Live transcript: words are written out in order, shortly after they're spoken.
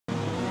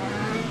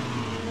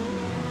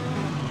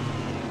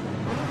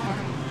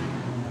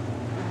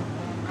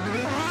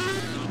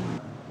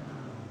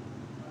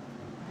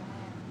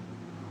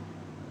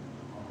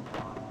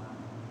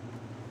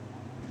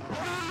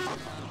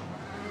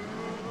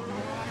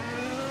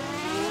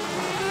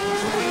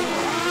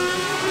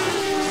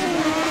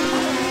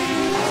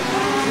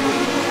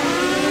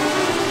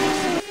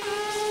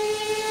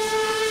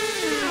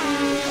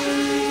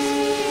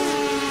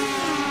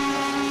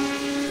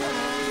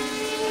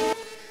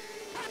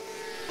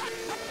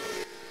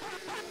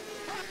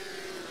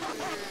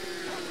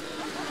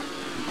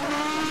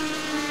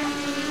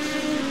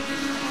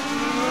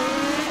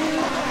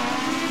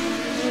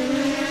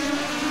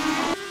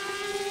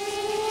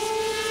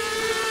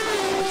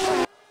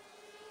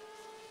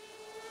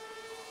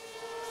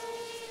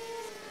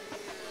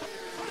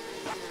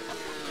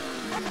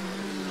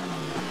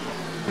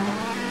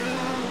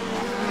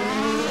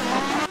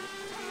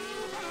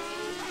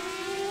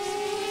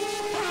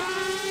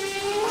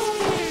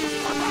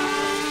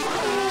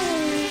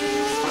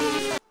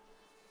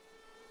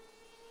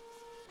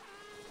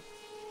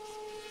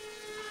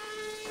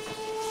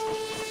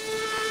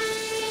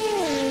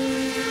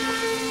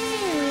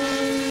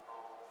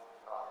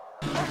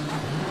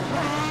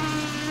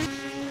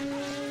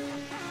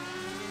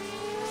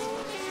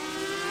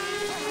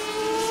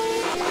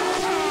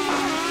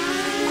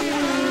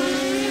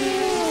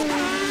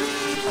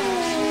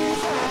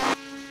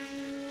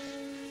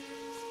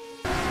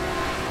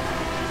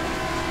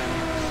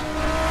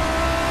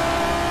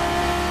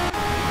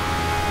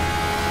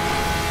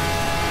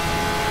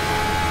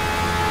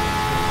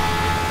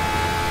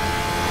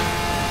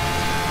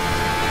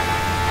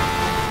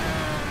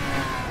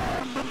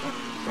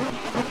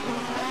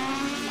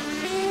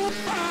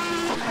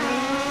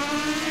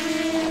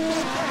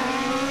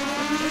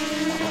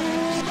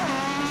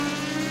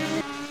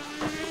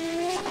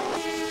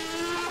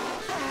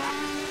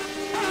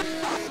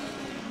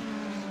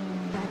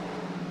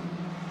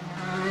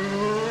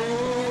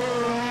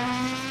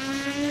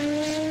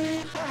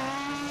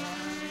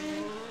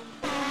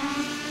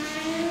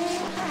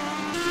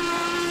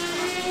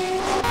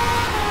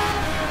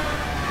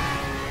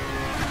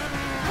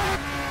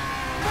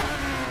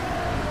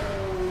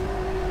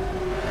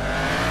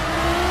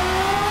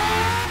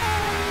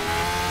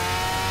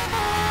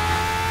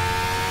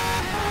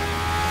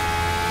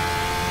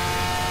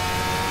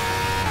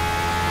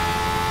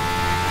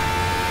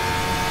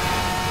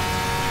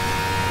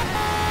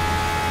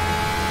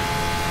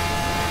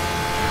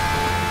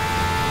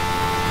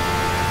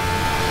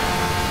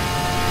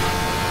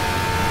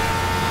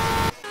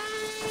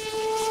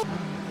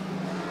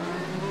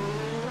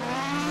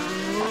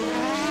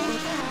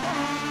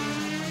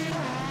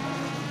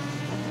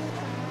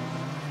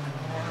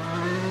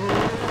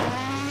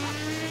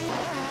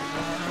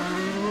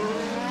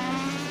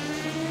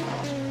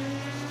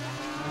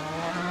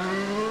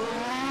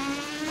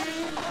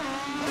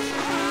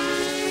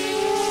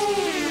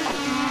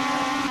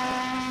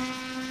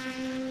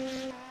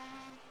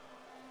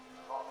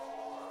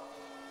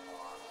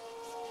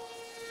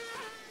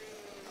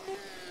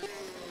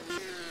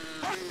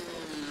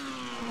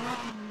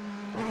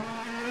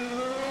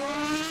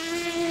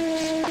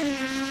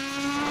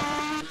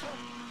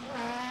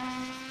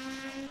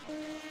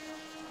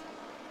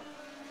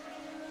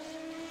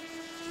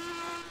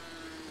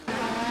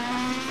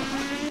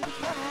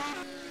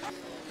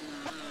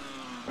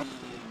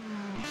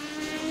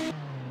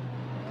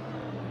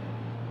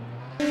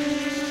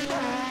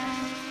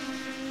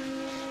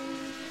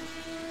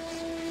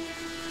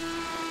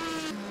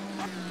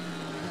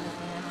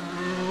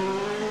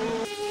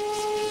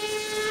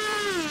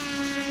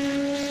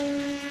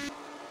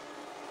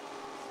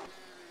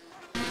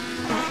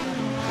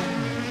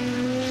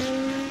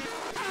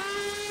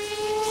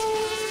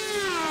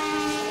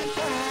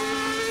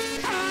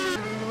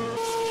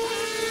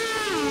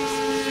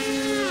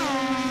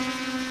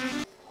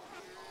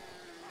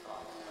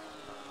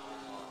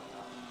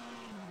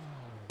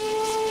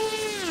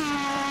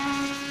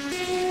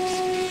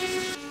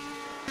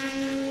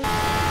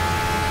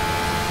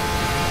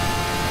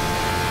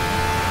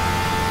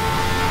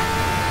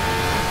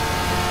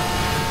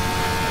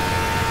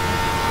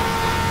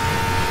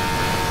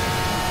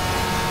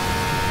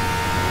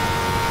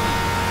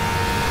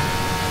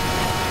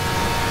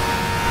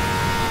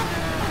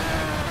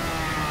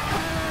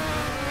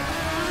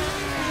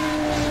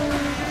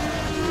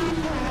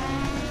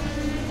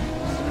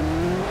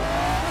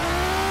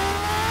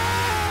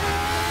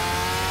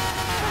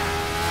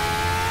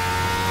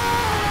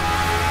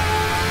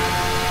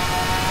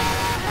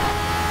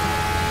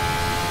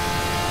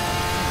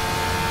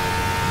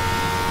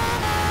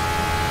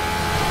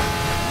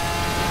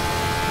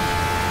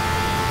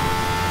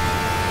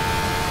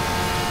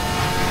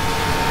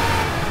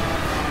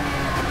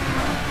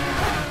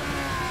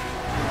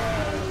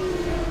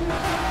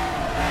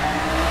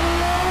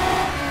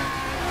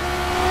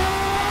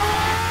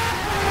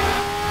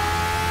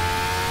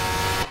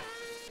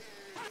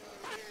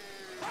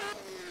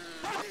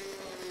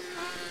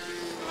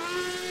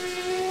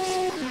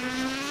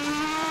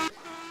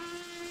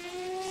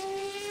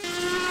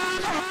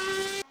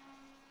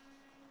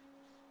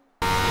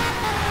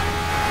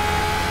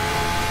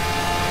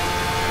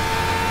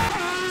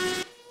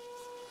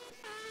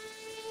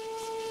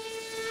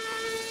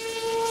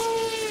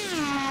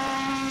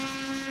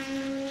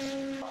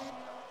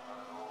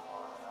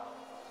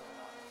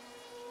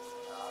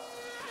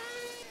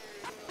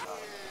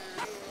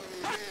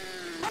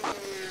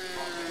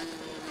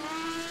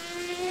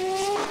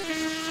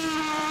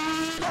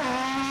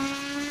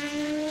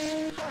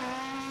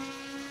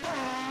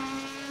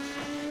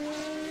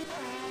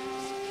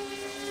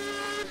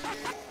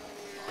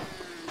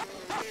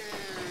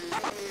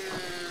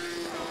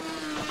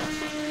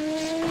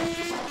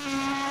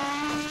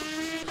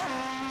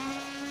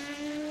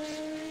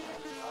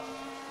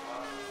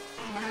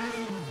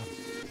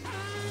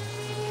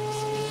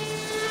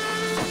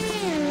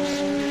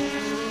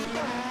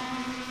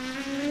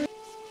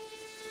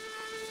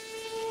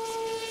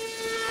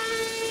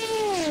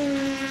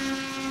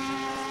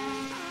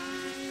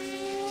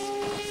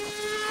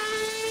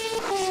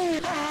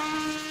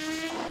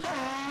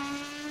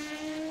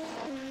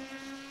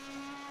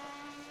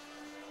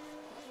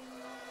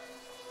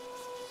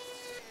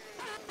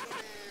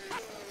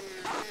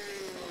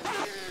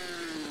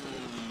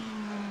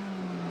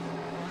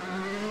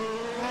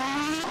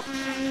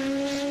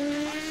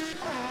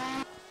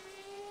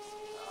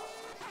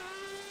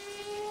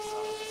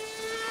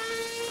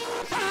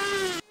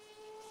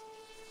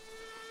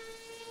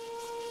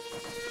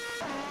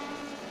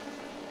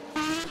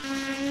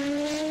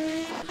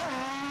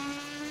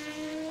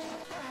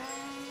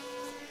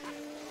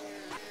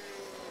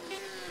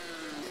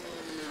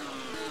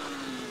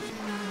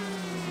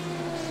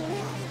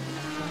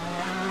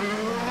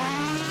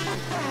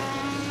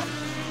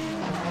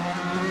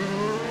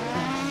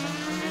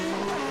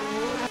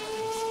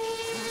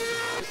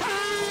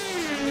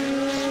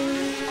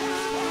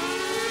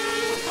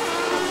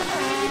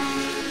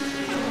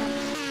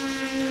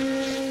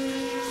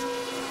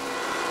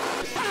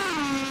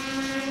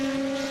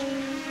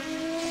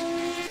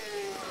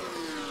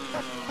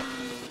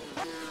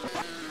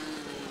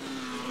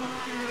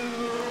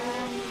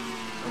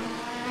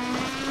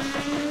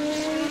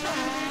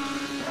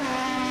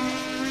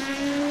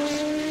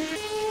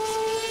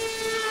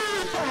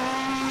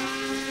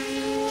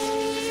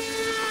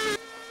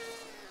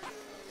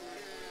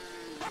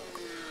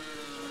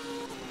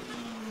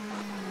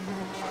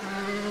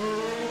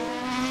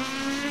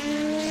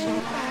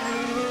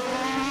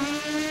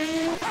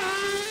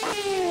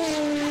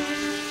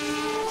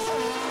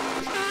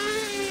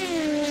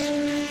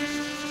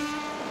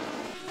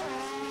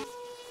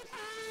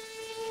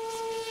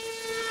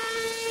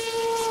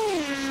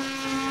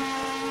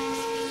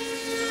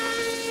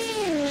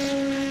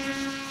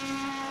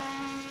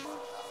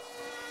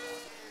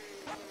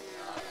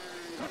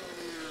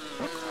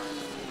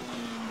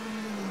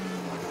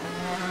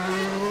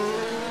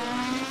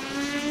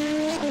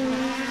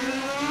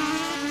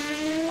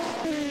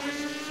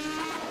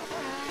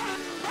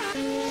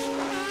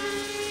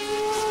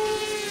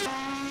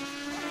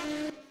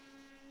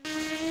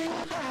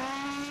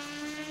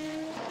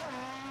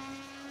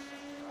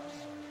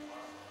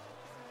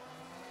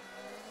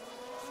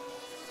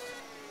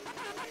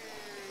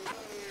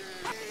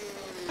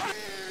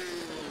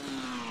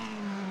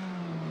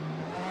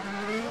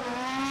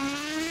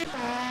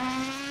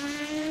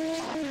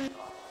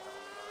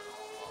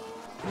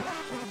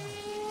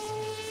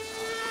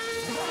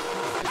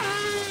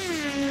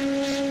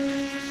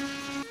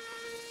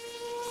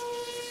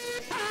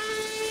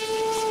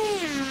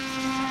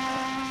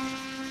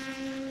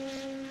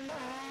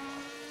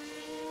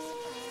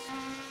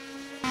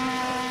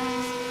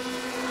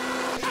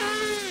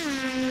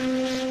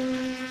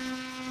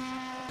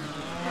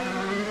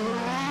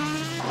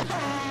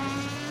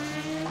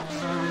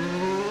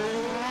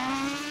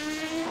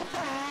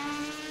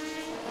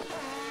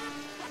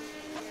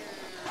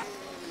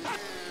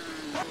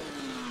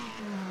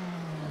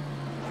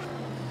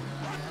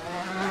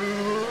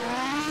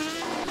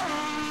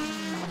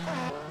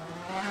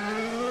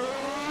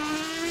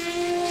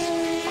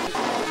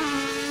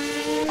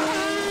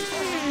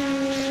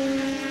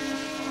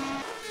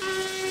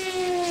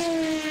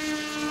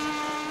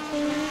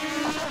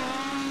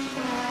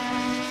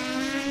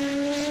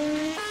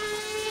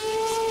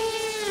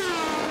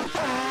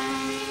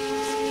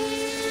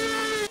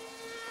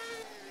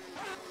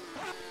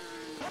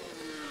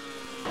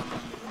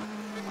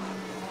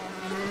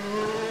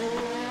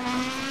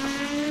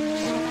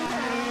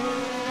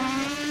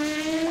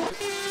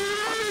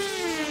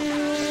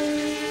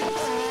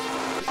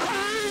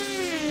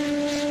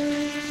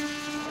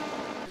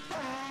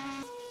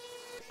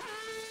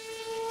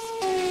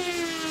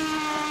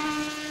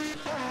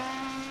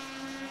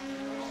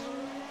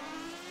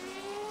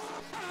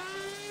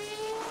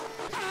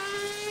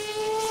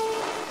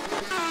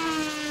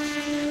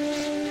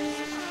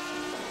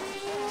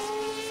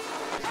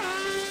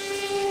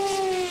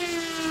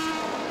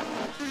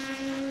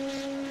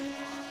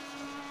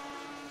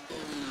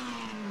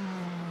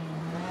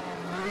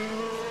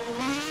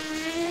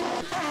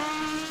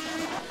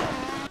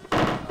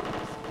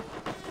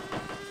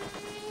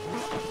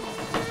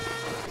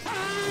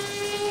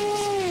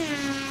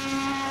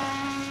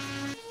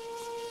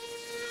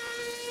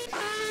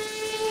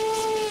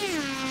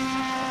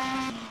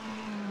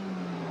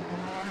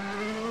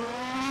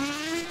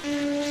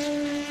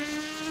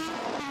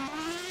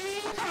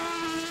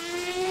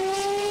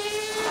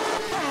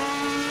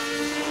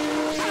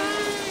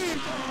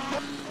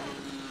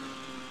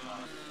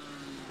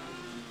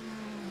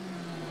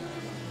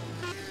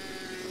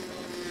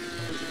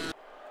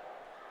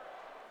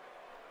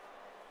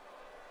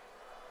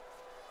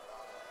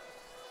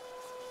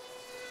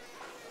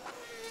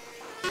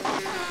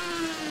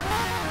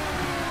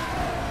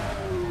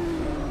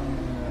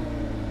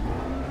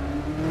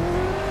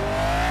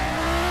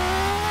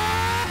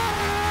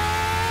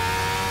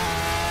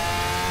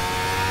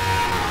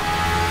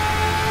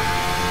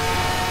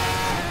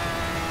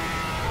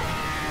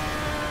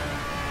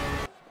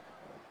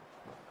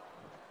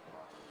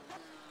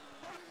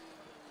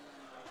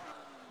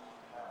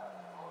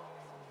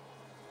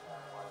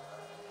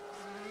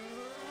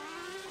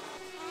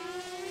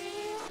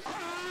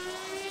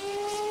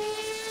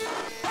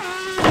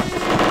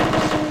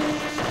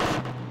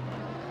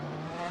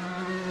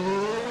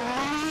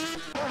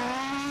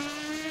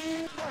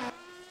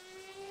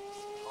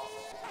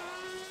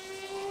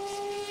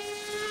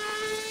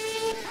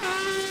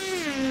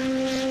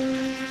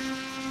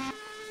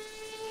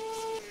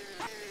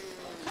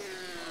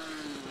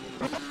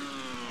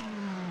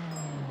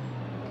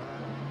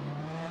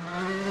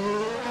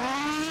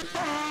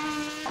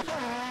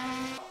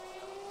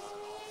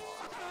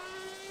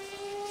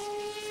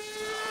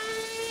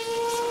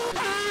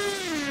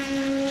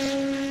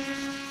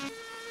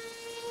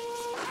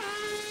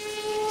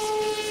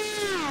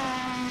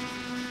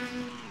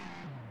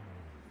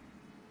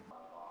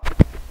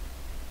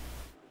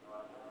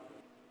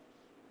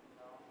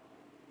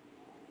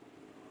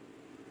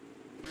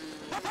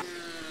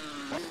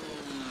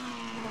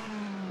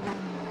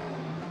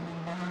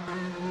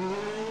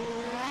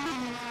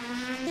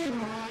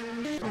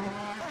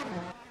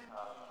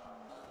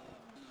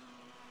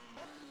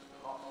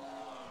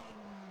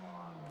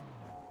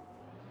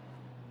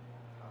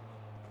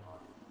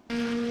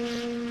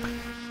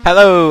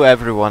Hello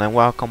everyone and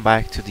welcome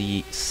back to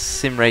the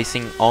Sim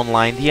Racing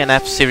Online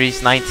DNF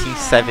Series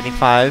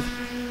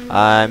 1975.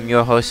 I'm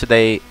your host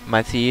today,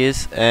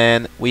 Matheus,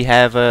 and we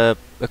have a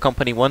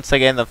company once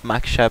again of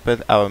Max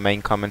Sheperd, our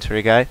main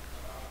commentary guy.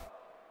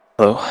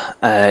 Hello.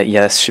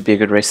 This should be a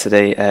good race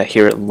today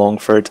here at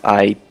Longford.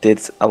 I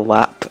did a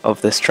lap of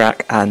this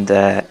track and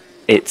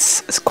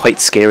it's quite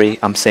scary.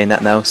 I'm saying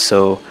that now,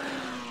 so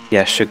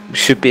yeah,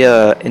 should be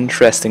a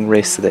interesting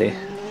race today.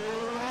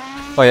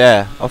 Oh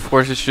yeah, of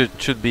course it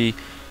should be.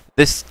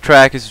 This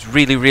track is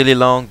really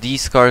long.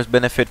 These cars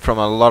benefit from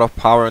a lot of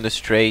power on the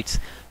straights,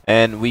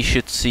 and we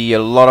should see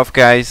a lot of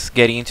guys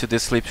getting into the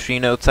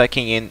slipstream,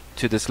 tucking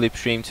into the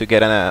slipstream to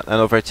get an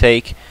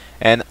overtake.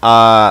 And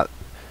how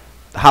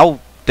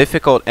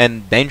difficult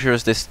and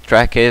dangerous this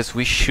track is,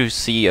 we should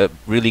see a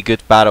really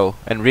good battle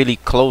and really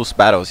close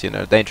battles.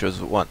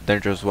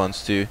 Dangerous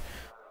ones too.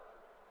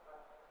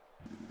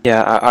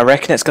 Yeah, I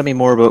reckon it's going to be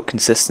more about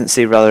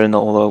consistency rather than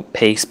all about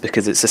pace,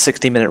 because it's a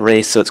 60-minute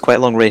race, so it's quite a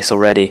long race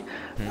already.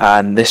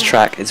 And this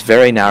track is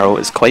very narrow,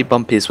 it's quite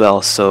bumpy as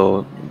well,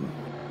 so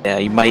yeah,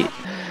 you might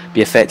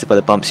be affected by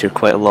the bumps here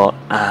quite a lot.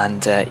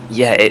 And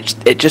yeah,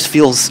 it just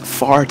feels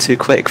far too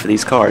quick for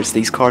these cars.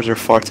 These cars are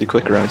far too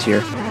quick around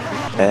here.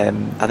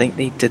 I think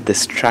they did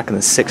this track in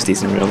the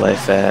 60s in real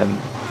life,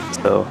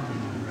 so...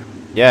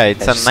 Yeah,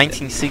 it's a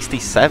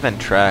 1967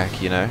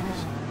 track,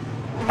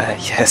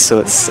 Yeah, so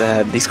it's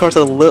these cars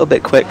are a little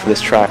bit quick for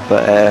this track,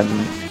 but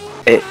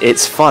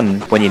it's fun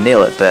when you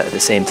nail it, but at the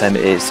same time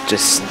it is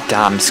just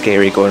damn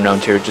scary going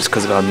around here just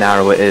because of how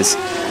narrow it is.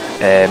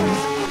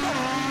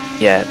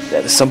 Yeah,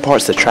 some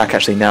parts of the track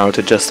actually narrow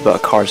to just about a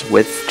car's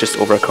width, just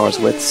over a car's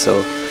width, so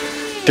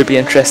it should be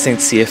interesting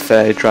to see if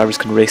drivers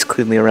can race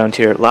cleanly around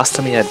here. Last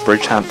time we had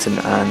Bridgehampton,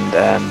 and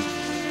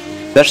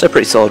it was actually a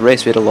pretty solid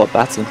race. We had a lot of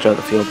battling throughout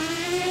the field.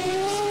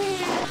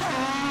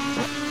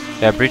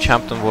 Yeah,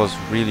 Bridgehampton was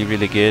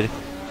really good.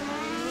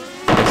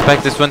 I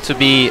expect this one to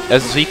be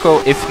as equal,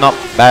 if not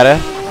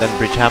better, than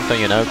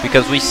Bridgehampton,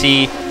 because we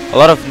see a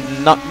lot of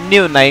not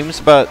new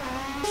names, but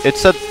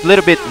it's a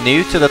little bit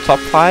new to the top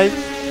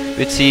 5.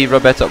 We see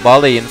Roberto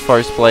Bali in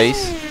first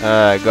place,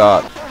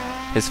 got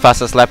his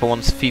fastest lap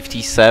on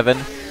 1:57,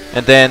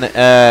 and then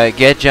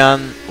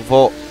Gejan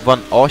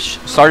Van Osh.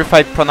 Sorry if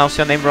I pronounce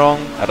your name wrong.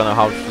 I don't know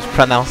how to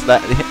pronounce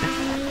that.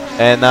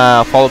 And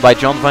followed by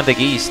John van der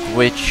Geest,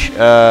 which,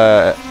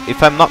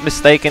 if I'm not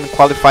mistaken,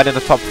 qualified in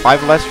the top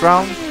 5 last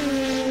round.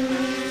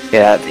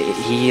 Yeah,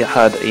 he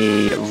had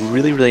a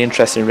really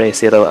interesting race.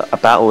 He had a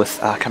battle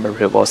with, I can't remember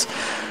who it was,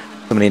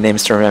 so many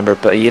names to remember,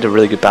 but he had a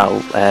really good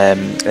battle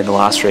in the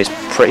last race,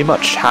 pretty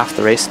much half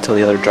the race until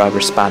the other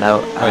drivers span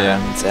out. Oh,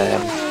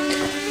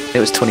 and it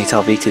was Tony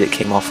Talviti that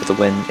came off with the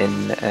win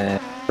in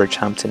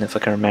Bridgehampton, if I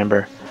can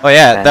remember. Oh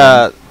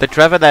yeah, the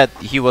driver that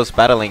he was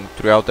battling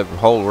throughout the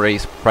whole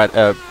race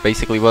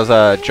basically was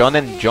John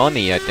and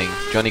Johnny, I think.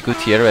 Johnny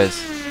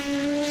Gutierrez.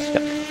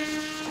 Yep.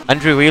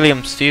 Andrew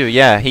Williams too,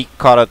 yeah, he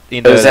caught it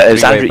in the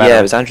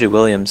it was Andrew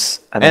Williams,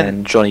 and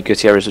then Johnny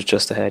Gutierrez was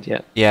just ahead, yeah.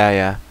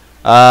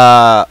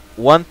 Yeah.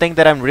 One thing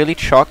that I'm really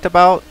shocked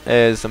about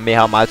is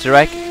Michal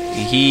Mazurek.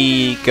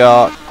 He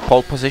got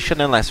pole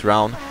position in last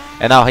round,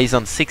 and now he's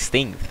on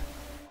 16th.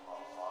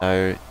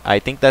 So I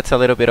think that's a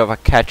little bit of a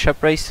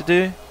catch-up race to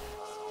do.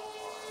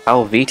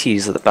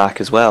 Talviti's at the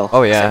back as well.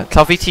 Oh yeah,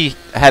 Talviti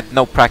had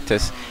no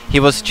practice. He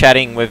was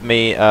chatting with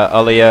me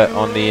earlier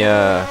on the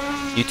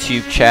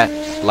YouTube chat,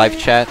 live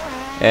chat,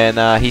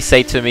 and he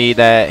said to me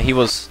that he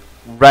was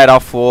right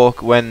off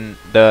work when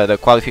the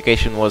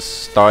qualification was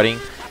starting,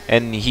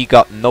 and he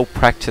got no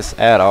practice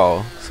at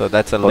all. So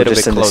that's a little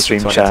bit close to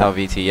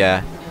Talviti,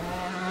 yeah.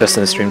 Just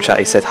in the stream chat,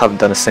 he said, haven't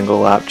done a single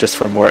lap just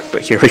from work,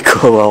 but here we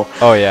go. Well,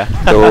 oh yeah.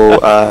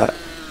 So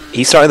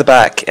he's starting the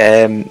back.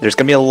 There's going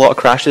to be a lot of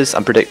crashes,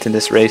 I'm predicting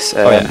this race.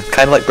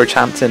 Kind of like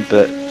Bridgehampton,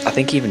 but I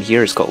think even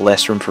here it's got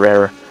less room for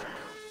error.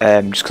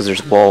 Just because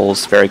there's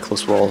walls, very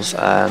close walls,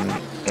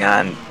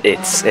 and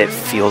it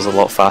feels a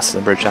lot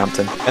faster than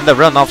Bridgehampton. And the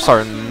runoffs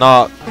are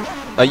not...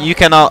 you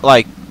cannot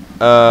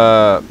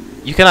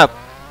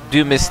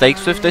do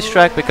mistakes with this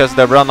track, because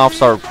the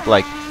runoffs are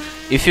like...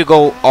 If you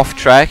go off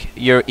track,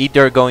 you're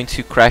either going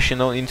to crash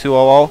into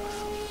a wall,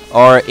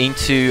 or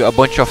into a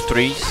bunch of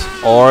trees,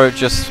 or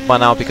just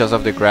spun out because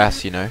of the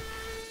grass,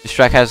 This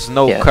track has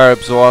no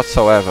curbs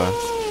whatsoever.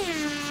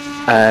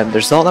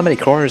 There's not that many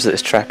corners at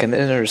this track, and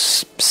then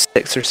there's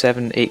 6 or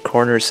 7, 8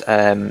 corners. 2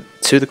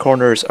 of the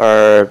corners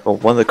are, well,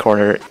 one of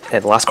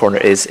the last corner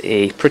is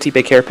a pretty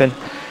big hairpin.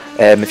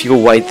 If you go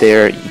wide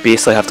there, you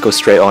basically have to go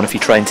straight on. If you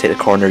try and take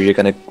the corner, you're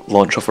going to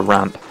launch off a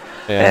ramp,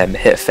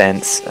 hit a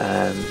fence.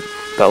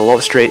 But a lot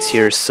of straights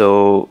here,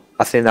 so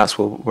I think that's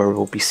where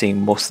we'll be seeing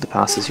most of the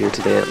passes here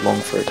today at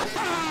Longford.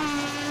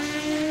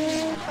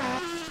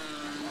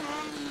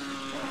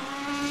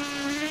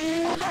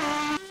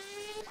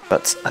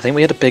 But I think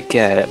we had a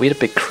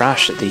big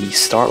crash at the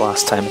start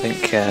last time. I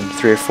think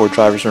 3 or 4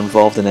 drivers were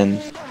involved, and then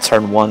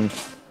turn 1 there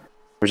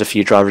was a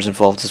few drivers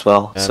involved as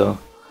well. Yeah, so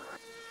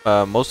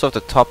most of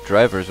the top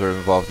drivers were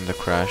involved in the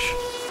crash.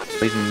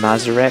 Even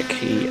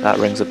Mazurek, that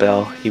rings a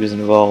bell. He was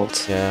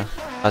involved. Yeah.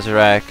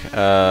 Azarek,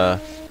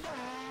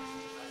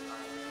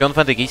 John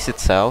van de Gies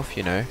itself,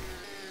 you know,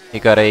 he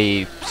got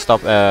a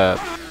stop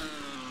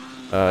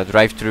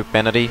drive-through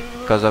penalty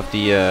because of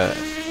the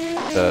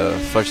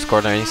first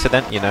corner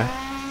incident, you know.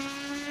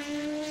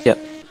 Yep.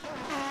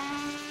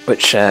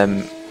 Which,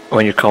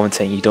 when you're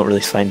commentating, you don't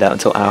really find out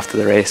until after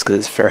the race because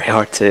it's very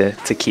hard to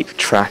keep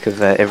track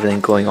of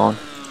everything going on.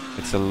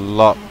 It's a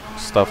lot of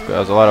stuff.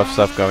 There's a lot of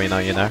stuff going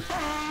on, you know.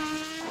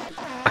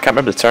 I can't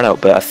remember the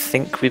turnout, but I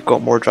think we've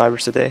got more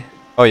drivers today.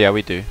 Oh yeah,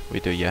 we do,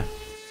 yeah.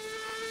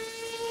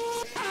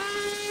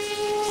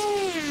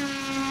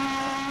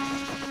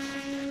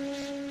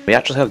 We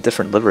actually have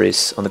different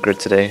liveries on the grid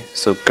today.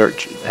 So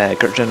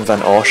Gertjan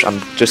van Osch, I'm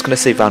just going to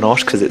say Van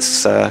Osch because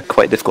it's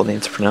quite a difficult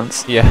name to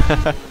pronounce. Yeah.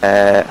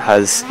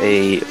 Has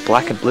a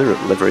black and blue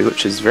livery,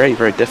 which is very,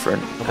 very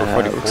different.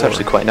 It looks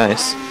actually quite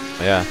nice.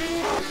 Yeah.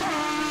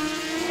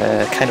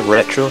 Kind of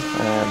retro.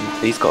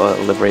 He's got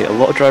a livery. A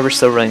lot of drivers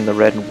still running the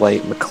red and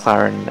white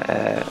McLaren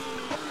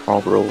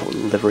Marlboro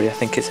livery, I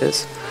think it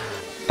is,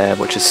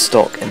 which is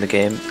stock in the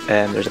game.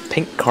 There's a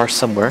pink car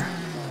somewhere.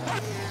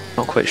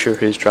 Not quite sure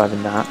who's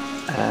driving that.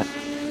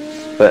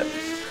 But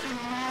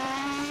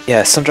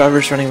yeah, some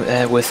drivers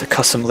running with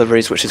custom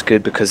liveries, which is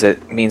good because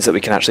it means that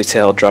we can actually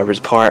tell drivers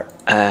apart.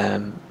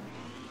 Yeah,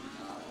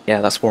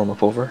 that's warm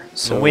up over.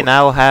 So we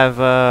now have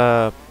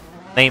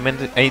name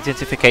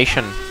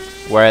identification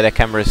where the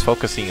camera is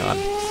focusing on.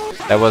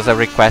 That was a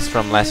request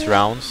from last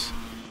rounds,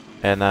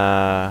 and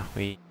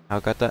we now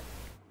got that.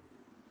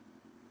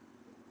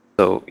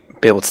 So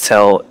be able to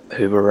tell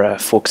who we're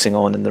focusing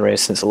on in the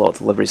race, since a lot of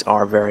the liveries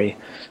are very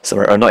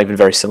similar, or not even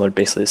very similar,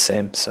 basically the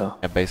same. So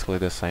yeah, basically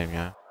the same,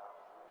 yeah.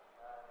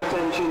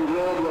 Attention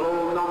grid,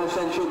 all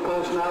non-essential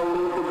personnel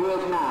leave the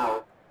grid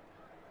now.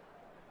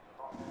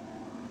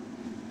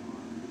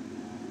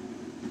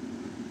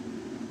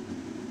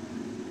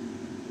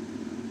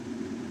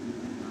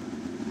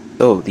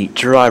 So the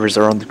drivers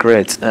are on the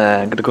grid.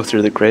 I'm going to go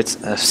through the grid.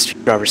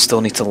 Drivers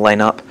still need to line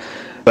up.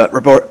 But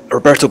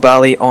Roberto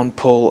Bali on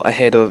pole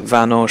ahead of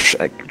Van Osch,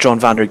 John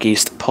van der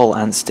Geest, Paul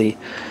Anstey,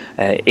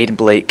 Aidan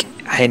Blake,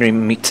 Henry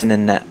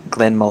Meaton,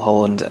 Glenn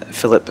Mulholland,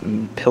 Philip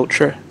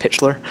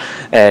Pitchler,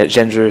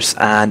 Genders,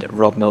 and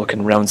Rob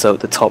Milliken rounds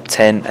out the top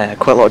 10.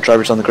 Quite a lot of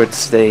drivers on the grid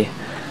today,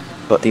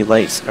 but the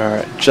lights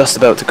are just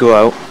about to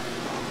go out.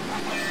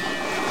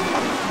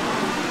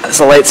 As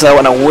the lights out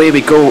and away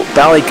we go.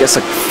 Bali gets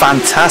a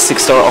fantastic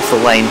start off the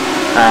line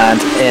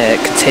and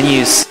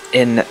continues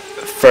in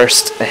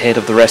first ahead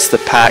of the rest of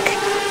the pack.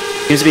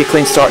 Seems to be a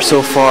clean start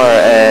so far.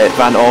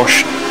 Van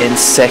Osch in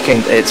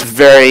second. It's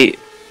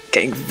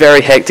getting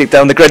very hectic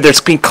down the grid.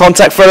 There's been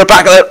contact further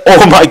back.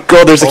 Oh my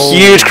god, there's a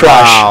huge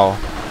crash. Wow.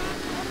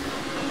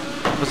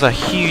 It was a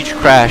huge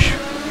crash.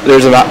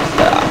 There's a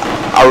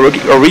are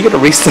we going to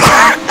restart?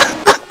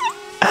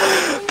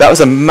 That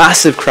was a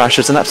massive crash.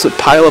 There's an absolute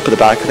pile up at the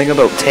back. I think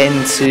about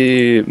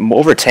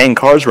over 10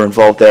 cars were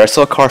involved there. I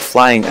saw a car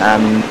flying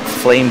and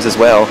flames as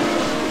well.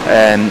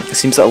 It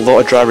seems that a lot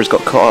of drivers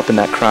got caught up in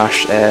that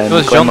crash. It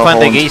was John van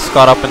de Geest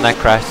got up in that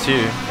crash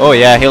too. Oh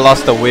yeah, he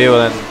lost the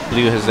wheel and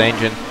blew his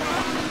engine.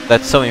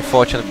 That's so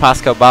unfortunate.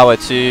 Pascal Bauer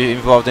too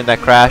involved in that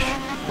crash.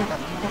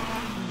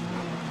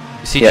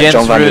 You see Jens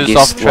John van der Roos Geest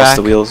off track. lost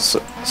the wheels,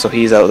 so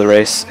he's out of the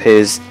race.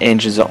 His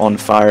engines are on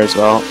fire as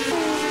well.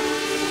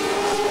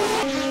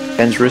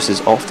 Jens Roos is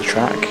off the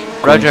track,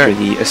 going through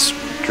the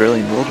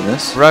Australian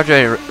wilderness.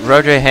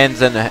 Roger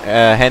Hens and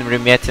Henry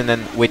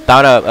Mettinen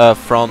without a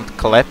front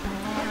clip.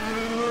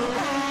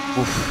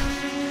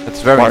 Oof.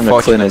 That's very Martin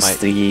unfortunate. McLean is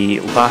the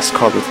last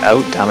car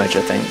without damage,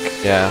 I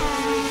think. Yeah.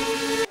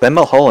 Glenn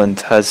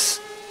Mulholland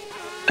has...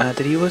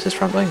 did he lose his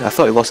front wing? I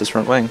thought he lost his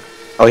front wing.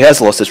 Oh, he has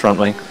lost his front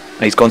wing.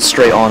 He's gone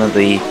straight on at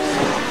the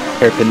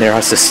hairpin there.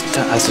 Has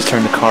to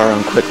turn the car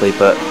on quickly,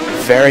 but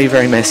very,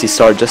 very messy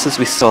start, just as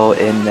we saw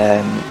in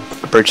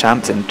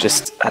Bridgehampton.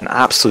 Just an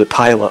absolute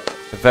pile-up.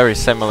 Very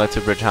similar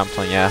to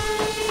Bridgehampton, yeah.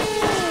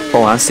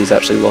 Paul Anstey's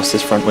actually lost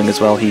his front wing as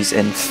well. He's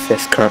in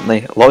 5th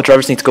currently. A lot of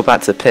drivers need to go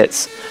back to the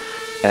pits.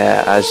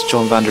 As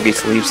John van der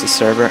Geest leaves the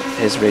server,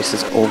 his race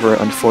is over.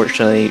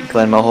 Unfortunately,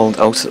 Glenn Mulholland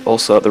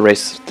also at the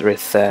race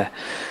with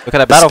look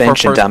at a battle for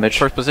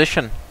first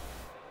position.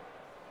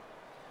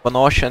 Van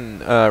Osch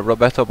and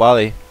Roberto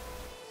Bali.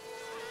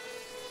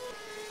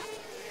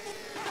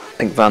 I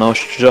think Van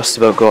Osch just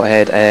about got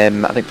ahead. I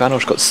think Van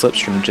Osch got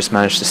slipstream, just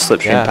managed to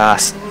slipstream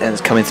past, and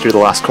is coming through the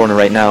last corner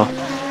right now.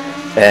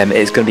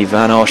 It's going to be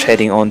Van Osch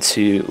heading on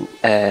to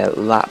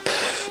lap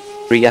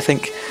 3, I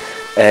think.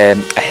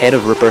 Ahead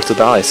of Roberto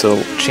Bali,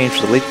 so change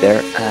for the lead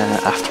there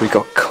after we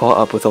got caught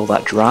up with all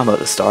that drama at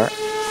the start.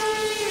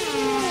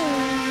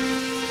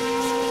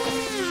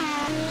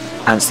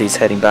 Anstey's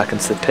heading back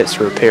into the pits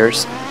for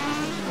repairs.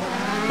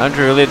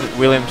 Andrew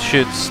Williams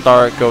should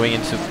start going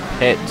into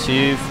pit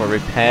 2 for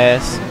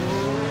repairs.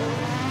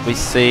 We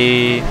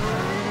see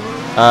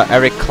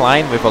Eric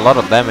Klein with a lot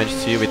of damage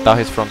too without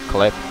his front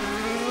clip.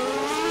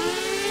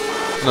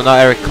 No, not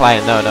Eric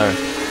Klein, no.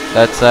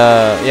 That's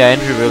yeah,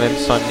 Andrew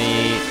Williams,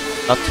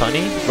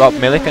 Rob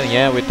Milliken,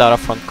 yeah, without a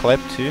front clip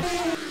too.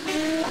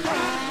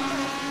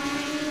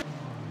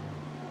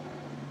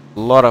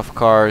 lot of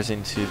cars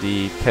into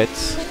the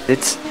pits. Did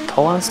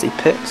Paul Anstey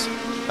pit?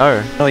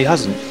 No, No, he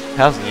hasn't.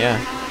 hasn't, yeah.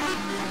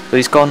 So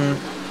he's gone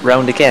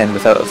round again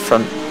without a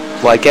front.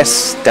 Well, I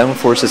guess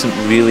downforce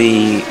isn't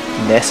really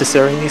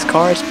necessary in these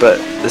cars, but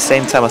at the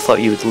same time I thought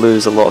you would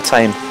lose a lot of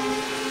time.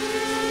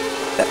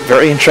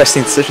 Very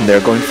interesting decision there,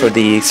 going for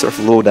the sort of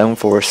low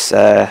downforce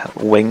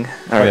wing,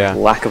 or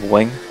lack of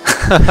wing.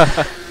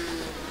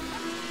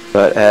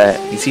 But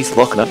he's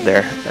locking up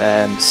there,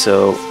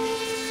 so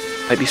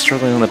might be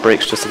struggling on the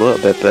brakes just a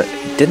little bit, but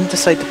he didn't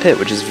decide to pit,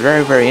 which is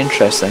very, very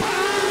interesting.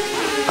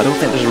 I don't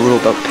think there's a rule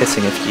about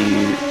pitting if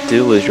you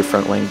do lose your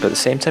front wing, but at the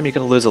same time you're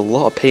going to lose a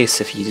lot of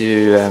pace if you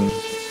do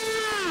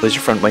lose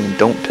your front wing and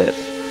don't pit.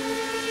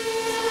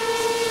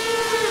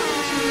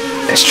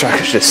 This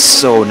track is just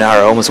so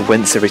narrow, I almost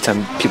wince every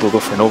time people go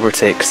for an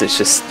overtake, because it's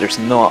just, there's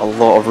not a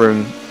lot of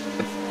room,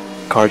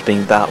 cars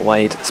being that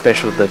wide,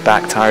 especially with the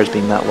back tyres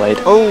being that wide.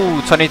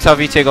 Oh, Tonita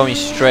VT going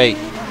straight.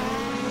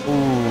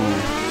 Ooh.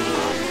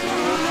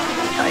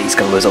 He's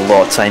going to lose a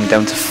lot of time,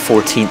 down to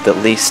 14th at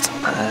least.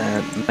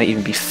 Might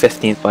even be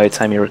 15th by the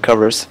time he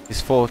recovers.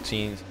 He's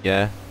 14th,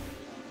 yeah.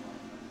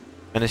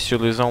 Managed to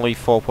lose only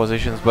 4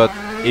 positions, but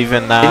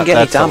even that, didn't get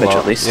any that's a damage lot.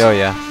 at least. Oh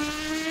yeah.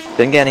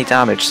 Didn't get any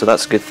damage, so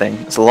that's a good thing.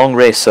 It's a long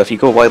race, so if you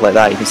go wide like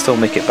that, you can still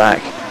make it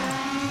back.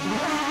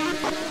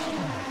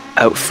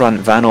 Out front,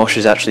 Van Osch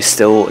is actually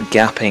still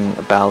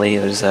gapping Bally.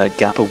 There's a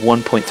gap of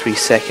 1.3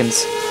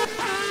 seconds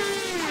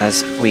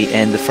as we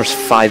end the first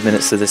 5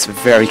 minutes of this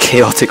very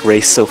chaotic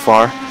race so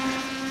far.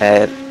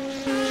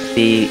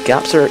 The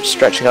gaps are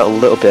stretching out a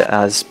little bit,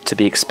 as to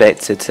be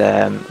expected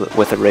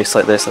with a race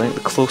like this. I think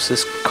the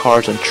closest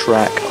cars on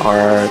track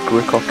are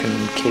Grukok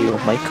and KO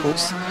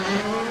Michaels.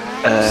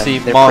 See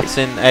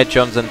Martin, Ed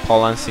Jones and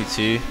Paul Anstey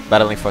too,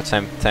 battling for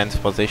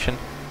 10th position.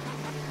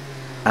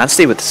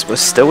 Anstey was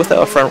still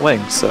without a front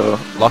wing, so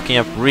locking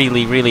up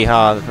really, really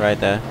hard right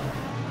there.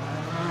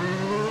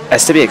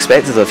 It's to be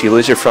expected though, if you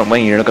lose your front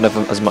wing, you're not going to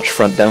have as much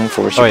front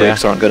downforce, your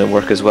brakes aren't going to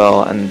work as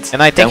well, and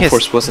I think he's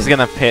wasn't. going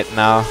to pit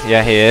now.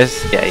 Yeah, he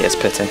is. Yeah, he is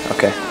pitting,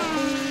 okay.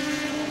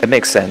 It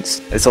makes sense.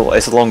 It's a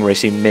long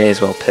race, you may as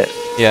well pit.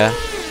 Yeah.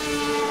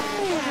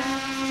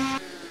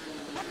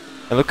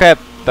 And look at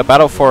the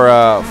battle for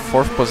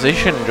 4th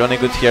position, Johnny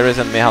Gutierrez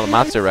and Michal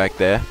Mazurek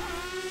there.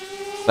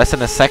 Less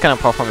than a second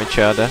apart from each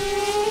other.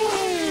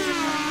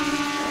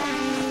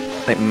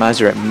 I think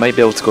Mazurek might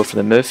be able to go for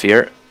the move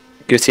here.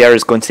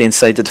 Gutierrez going to the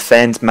inside to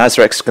defend.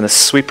 Mazurek's going to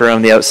sweep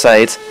around the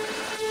outside.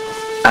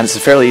 And it's a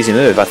fairly easy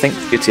move. I think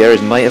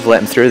Gutierrez might have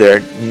let him through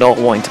there, not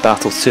wanting to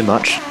battle too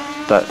much.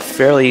 But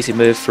fairly easy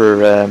move for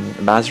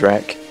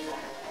Mazurek.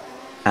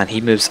 And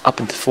he moves up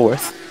into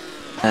 4th.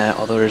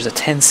 Although there's a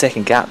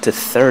 10-second gap to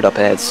 3rd up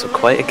ahead, so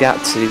quite a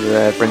gap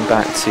to bring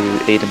back to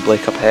Aiden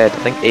Blake up ahead. I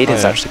think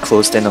Aiden's actually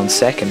closed in on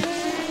 2nd.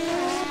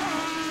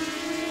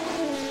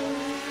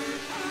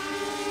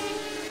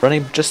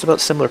 Running just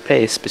about similar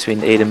pace between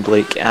Aiden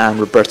Blake and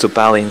Roberto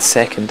Bally in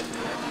 2nd.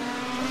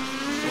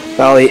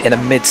 Bally in a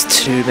mid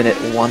 2-minute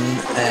 1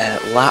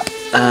 lap,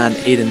 and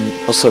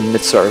Aiden also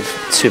mid sort of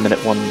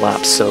 2-minute 1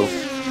 lap, so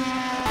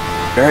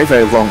very,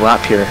 very long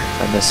lap here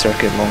on this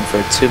circuit,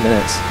 Longford, 2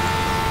 minutes.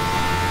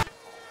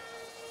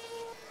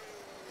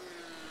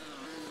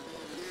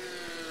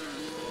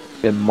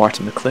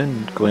 Martin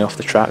McLean going off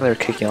the track there,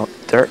 kicking out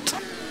dirt.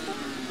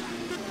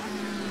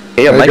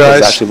 Hey,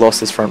 Michael's actually lost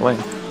his front wing.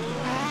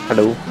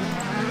 Hello.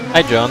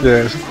 Hi, John.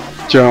 Yes,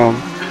 John.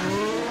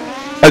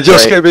 I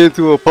just came in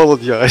to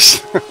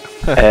apologize.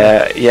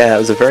 Yeah, it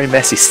was a very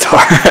messy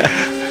start.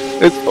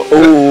 That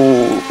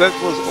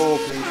was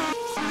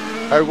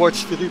awful. I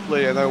watched the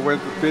replay and I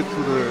went a bit to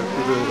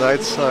the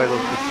right side of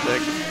the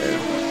track,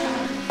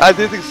 and I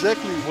did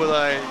exactly what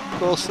I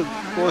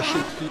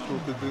cautioned people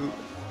to do.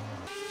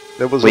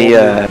 That was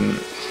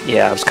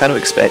yeah, I was kind of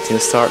expecting a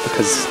start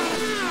because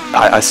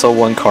I saw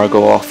one car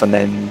go off and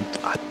then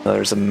there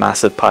was a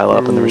massive pile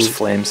up and there was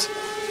flames.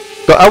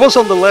 But I was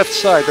on the left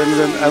side and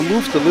then I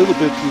moved a little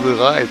bit to the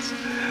right,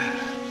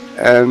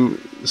 and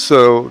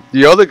so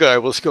the other guy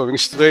was going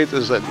straight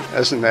as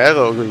an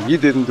arrow. He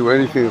didn't do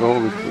anything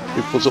wrong.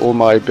 It was all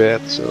my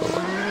bad. So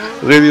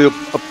really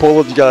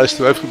apologize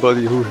to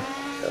everybody who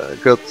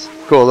got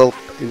caught up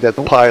in that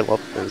pile up.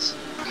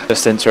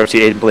 Just to interrupt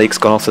you, Aiden Blake's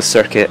gone off the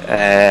circuit.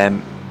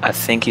 I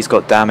think he's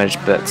got damage,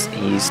 but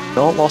he's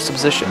not lost a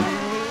position.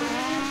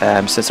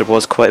 Since there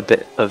was quite a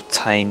bit of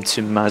time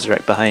to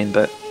Mazurek behind,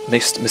 but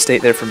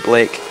mistake there from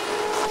Blake.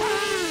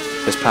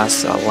 Just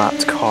past a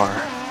lapped car.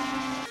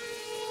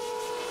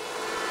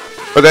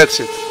 But that's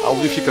it. I'll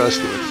leave you guys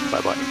to it.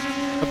 Bye bye.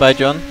 Bye bye,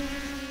 John.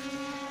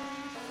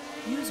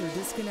 User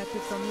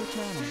disconnected from your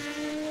channel.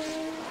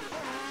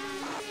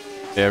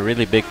 Yeah,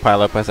 really big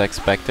pile up as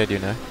expected, you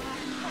know.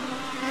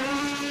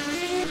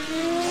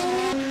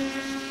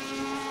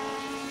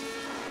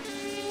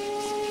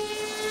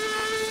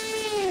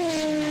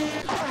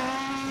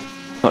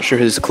 Not sure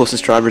who's the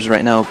closest drivers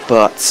right now,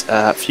 but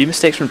a few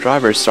mistakes from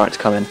drivers starting to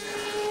come in.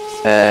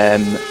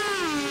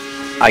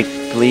 I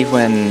believe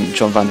when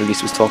John van der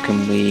Geest was talking,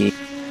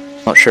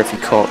 not sure if he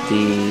caught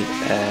the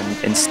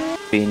in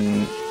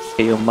between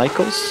KO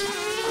Michaels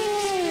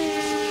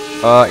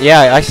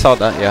Yeah, I saw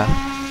that. Yeah.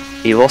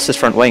 He lost his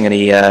front wing and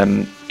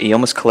he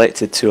almost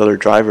collected 2 other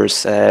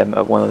drivers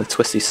at one of the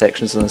twisty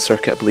sections on the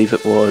circuit. I believe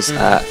it was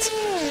at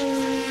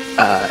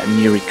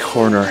Newry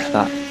Corner,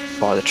 that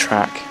part of the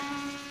track.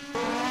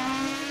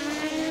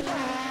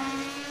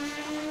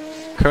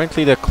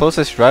 Currently, the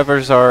closest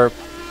drivers are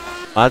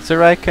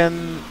Mazurek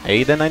and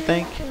Aiden, I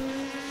think.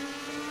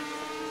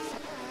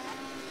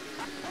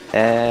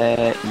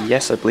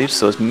 Yes, I believe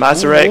so. It's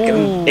Mazurek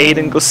and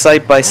Aiden go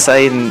side by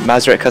side, and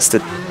Mazurek has to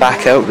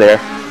back out there.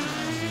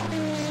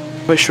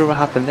 Not quite sure what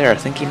happened there. I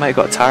think he might have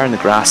got a tyre in the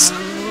grass.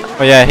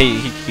 Oh yeah,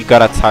 he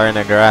got a tire in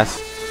the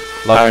grass.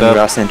 Tyre in the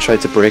grass and then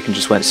tried to brake and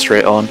just went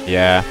straight on.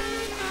 Yeah.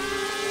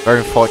 Very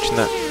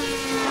unfortunate.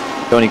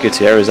 Tony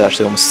Gutierrez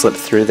actually almost slipped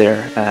through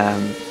there,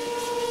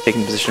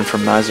 taking position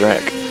from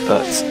Mazurek,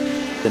 but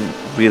didn't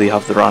really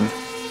have the run.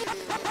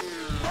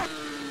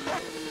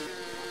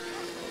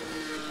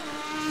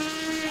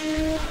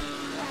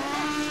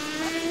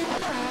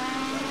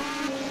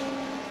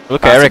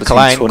 Look at Eric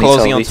Klein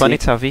closing on Tony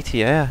Taviti,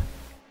 yeah.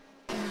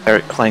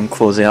 Eric Klein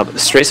closing up. The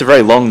straights are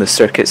very long, this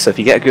circuit, so if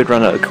you get a good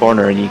run out of the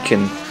corner and you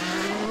can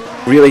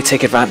really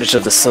take advantage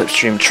of the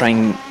slipstream, try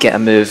and get a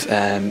move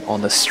on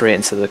the straight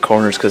into the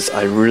corners, because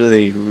I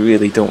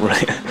really don't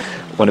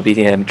want to be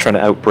trying to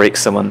outbrake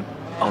someone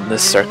on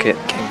this circuit.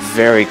 Getting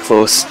very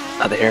close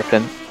at the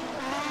hairpin.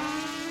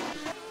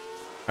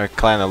 Eric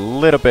Klein a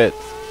little bit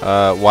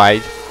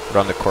wide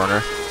around the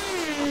corner.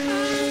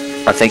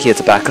 I think he had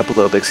to back up a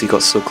little bit because he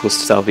got so close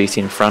to Salviti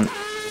in front,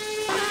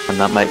 and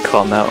that might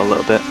calm him out a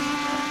little bit.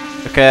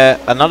 Okay,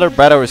 another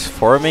battle is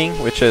forming,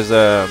 which is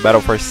a battle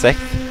for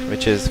 6th,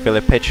 which is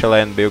Philip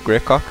Pitchela and Bill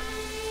Graycock.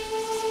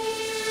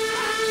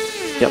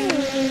 Yep.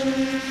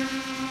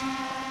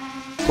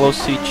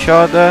 Close to each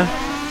other.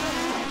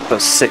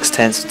 About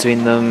 6/10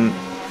 between them.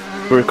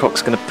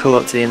 Graycock's going to pull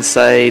up to the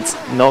inside,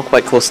 not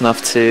quite close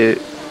enough to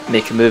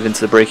make a move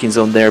into the braking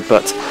zone there,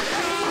 but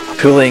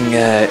pulling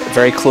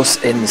very close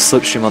in the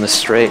slipstream on the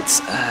straights.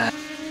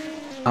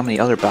 How many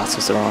other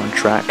battles there are on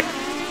track?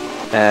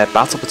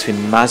 Battle between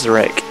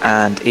Mazurek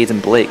and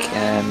Aiden Blake.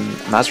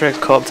 Mazurek's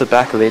caught up to the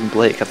back of Aiden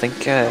Blake. I think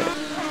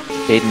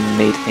Aiden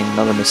made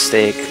another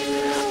mistake.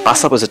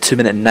 Last lap was a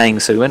 2:09,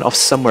 so he went off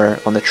somewhere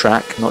on the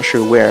track. Not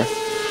sure where,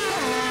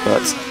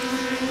 but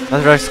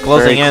Mazurek's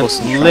closing in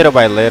little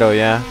by little,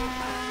 yeah.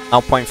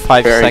 Now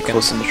 0.5 very seconds.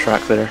 close on the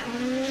track there.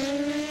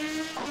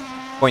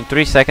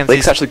 0.3 seconds.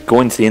 Blake's actually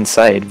going to the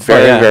inside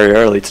very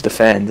early to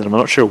defend, and I'm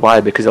not sure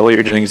why, because all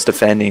you're doing is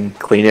defending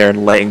clean air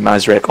and letting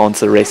Mazurek onto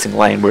the racing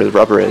line where the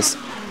rubber is.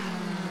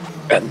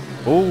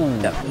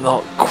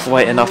 Not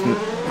quite enough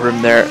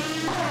room there.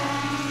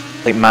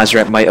 I think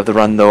Mazurek might have the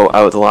run though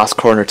out of the last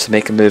corner to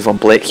make a move on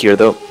Blake here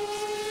though.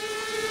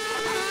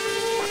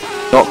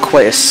 Not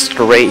quite as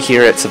straight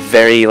here. It's a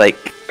very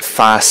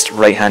fast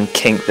right hand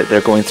kink that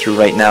they're going through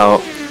right now,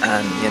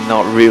 and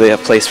not really a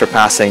place for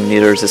passing.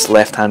 Neither is this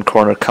left hand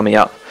corner coming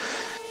up,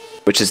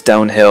 which is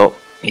downhill.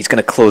 He's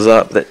going to close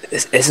up.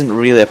 This isn't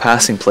really a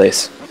passing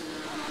place.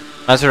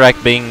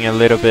 Mazurek being a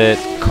little bit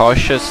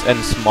cautious and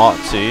smart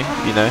too,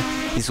 you know.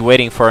 He's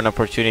waiting for an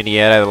opportunity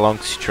at a long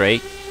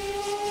straight.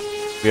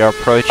 We are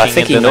approaching. I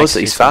think he knows that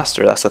he's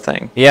faster, that's the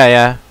thing.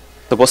 Yeah.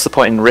 So what's the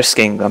point in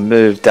risking a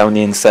move down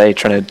the inside,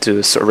 trying to do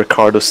a sort of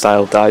Ricardo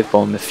style dive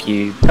bomb if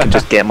you can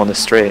just get him on the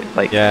straight?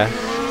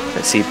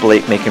 Let's see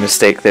Blake make a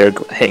mistake there,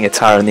 hitting a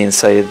tyre on the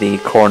inside of the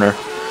corner.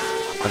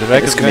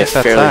 It's going to be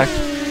a fairly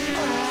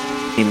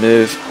easy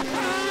move.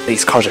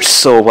 These cars are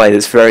so wide,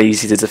 it's very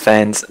easy to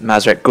defend.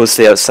 Mazurek goes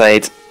to the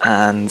outside,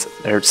 and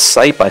they're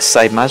side by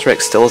side.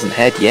 Mazurek still isn't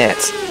ahead yet.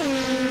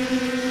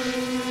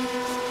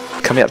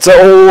 Coming up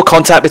to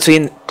contact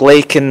between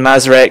Blake and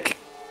Mazurek,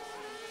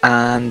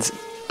 and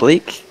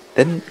Blake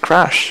didn't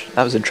crash.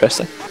 That was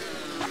interesting.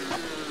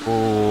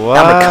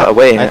 Camera cut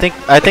away. I think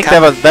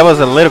that was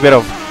a little bit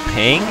of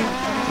ping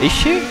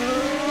issue.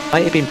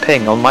 Might have been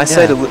ping. On my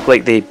side, it looked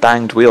like they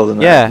banged wheels, and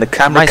the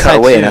camera cut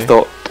away, and I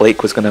thought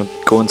Blake was going to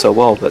go into a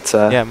wall, but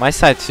yeah, my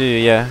side too.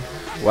 Yeah,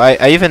 well,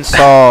 I even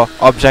saw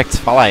objects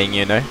flying.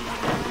 You know.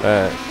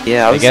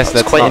 Yeah, I guess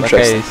that's quite not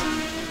interesting. the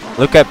case.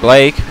 Look at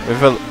Blake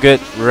with a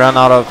good run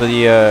out of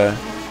the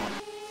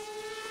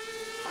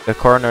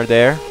corner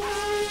there.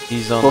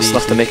 He's on close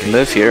enough to make a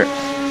move here,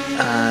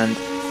 and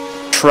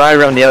try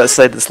around the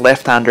outside. This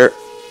left-hander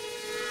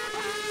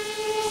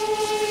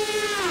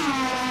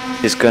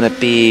is going to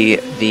be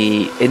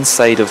the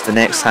inside of the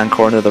next hand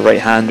corner, the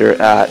right-hander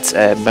at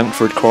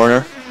Longford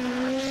corner.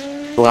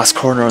 The last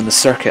corner on the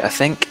circuit, I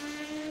think.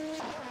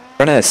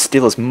 Trying to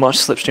steal as much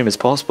slipstream as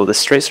possible. The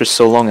straights are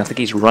so long, I think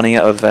he's running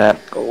out of...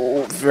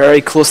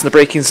 very close in the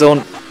braking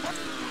zone.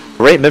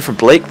 Great move from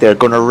Blake there,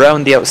 going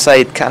around the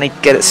outside. Can he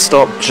get it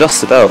stopped?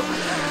 Just about.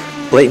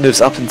 Blake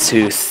moves up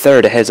into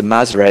third ahead of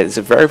Mazurek. It's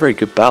a very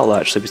good battle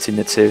actually between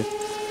the two.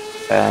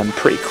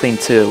 Pretty clean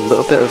too. A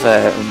little bit of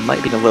might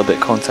have been a little bit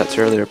of contact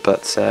earlier,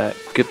 but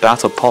good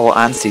battle. Paul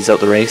Anstey's out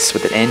the race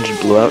with an engine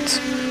blowout,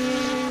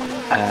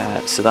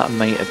 so that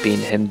might have been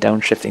him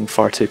downshifting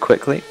far too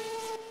quickly.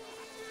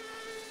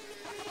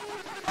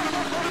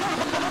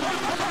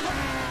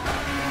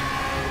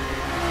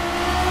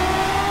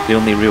 the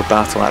only real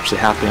battle actually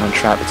happening on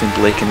track between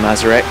Blake and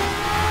Mazurek.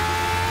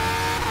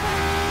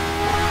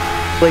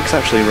 Blake's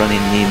actually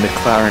running the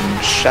McLaren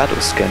Shadow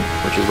skin,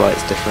 which is why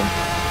it's different.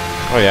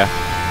 Oh yeah.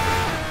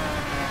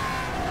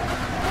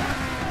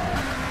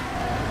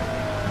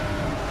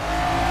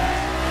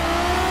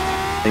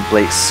 I think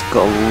Blake's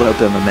got a little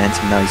bit of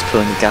momentum now, he's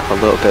pulling the gap a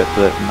little bit,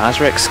 but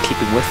Mazurek's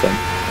keeping with him.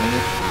 I mean,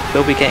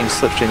 they'll be getting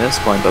slipstream at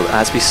this point, but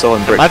as we saw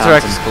in Bridgehampton...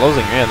 Mazurek is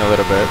closing in a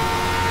little bit.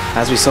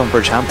 As we saw in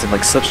Bridgehampton,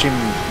 like, slipstream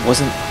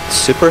wasn't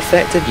super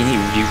effective. You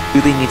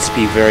really need to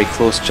be very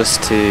close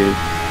just to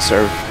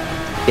sort of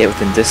get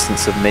within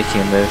distance of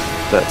making a move,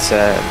 but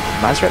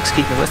Mazurek's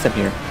keeping with him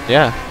here.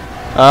 Yeah.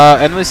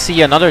 And we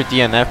see another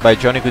DNF by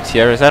Johnny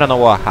Gutierrez. I don't know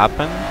what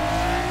happened,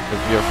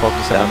 because we are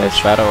focusing on this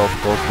battle, of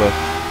course, but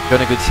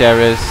Johnny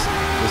Gutierrez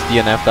was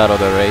DNF'd out of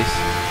the race.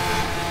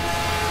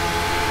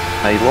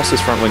 He lost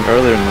his front wing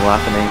earlier in the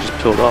lap and then he just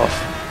pulled off.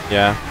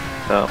 Yeah.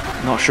 So,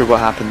 not sure what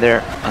happened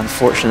there.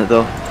 Unfortunate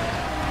though.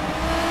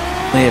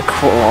 Not even a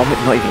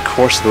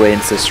quarter of the way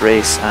into this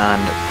race,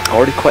 and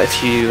already quite a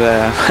few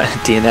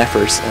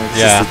DNFers.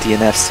 This is the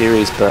DNF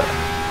series, but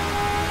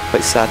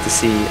quite sad to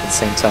see at the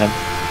same time.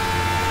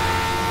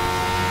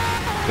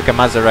 Look at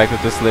Mazurek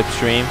with the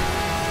slipstream.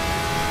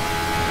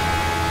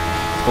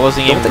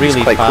 Closing in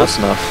really quite fast. Close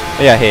enough.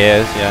 Yeah, he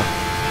is. Yeah.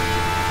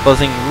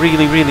 Closing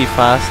really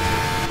fast.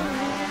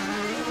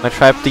 I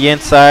try up the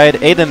inside.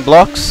 Aiden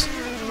blocks.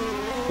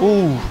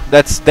 Ooh,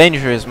 that's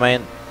dangerous,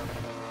 man.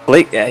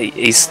 Blake,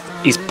 he's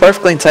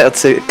perfectly entitled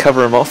to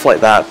cover him off like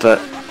that, but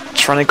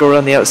trying to go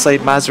around the outside,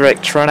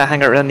 Mazurek trying to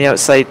hang around the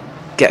outside,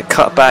 get a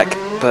cut back,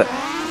 but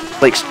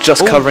Blake's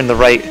just covering the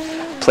right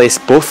place.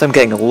 Both of them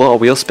getting a lot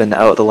of wheel spin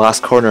out of the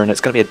last corner, and it's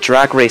going to be a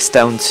drag race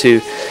down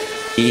to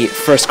the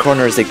first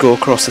corner as they go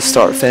across the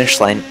start-finish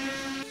line.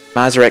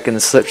 Mazurek in the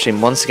slipstream.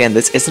 Once again,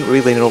 this isn't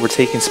really an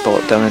overtaking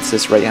spot down into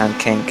this right-hand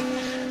kink.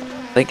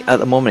 I think at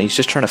the moment he's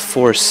just trying to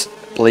force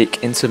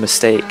Blake into a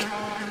mistake.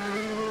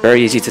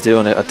 Very easy to do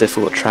on a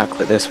difficult track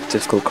like this with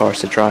difficult cars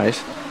to drive.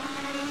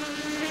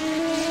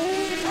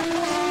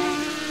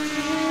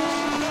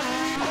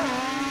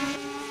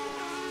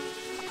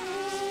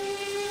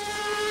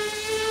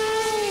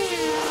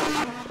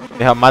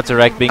 We have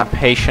Mazurek being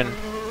patient,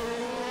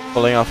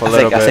 pulling off a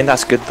little bit. I think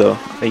that's good though.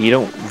 You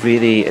don't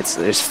really.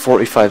 There's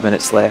 45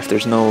 minutes left.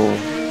 There's no.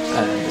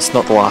 It's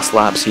not the last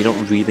lap, so you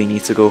don't really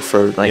need to go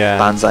for like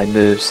banzai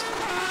moves.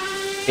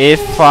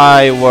 If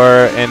I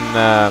were in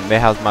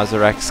Matheus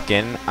Mazurek's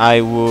skin,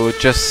 I would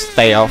just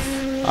stay off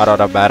out of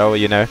the battle,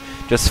 you know.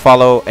 Just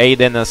follow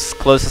Aiden as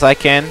close as I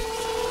can.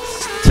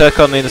 Tuck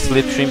on in the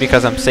slipstream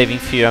because I'm saving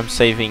fuel, I'm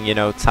saving, you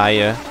know,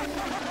 tire.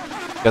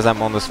 Because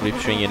I'm on the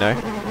slipstream, you know.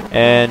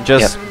 And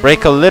just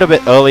brake a little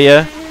bit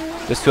earlier,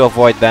 just to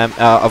avoid them,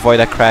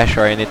 avoid a crash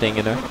or anything,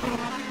 you know.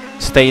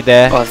 Stay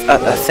there. Well,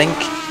 I think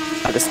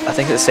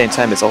at the same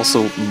time it's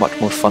also much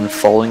more fun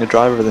following a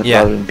driver rather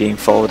than being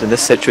followed. In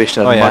this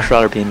situation, I'd much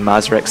rather be in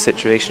Mazurek's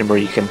situation where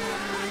you can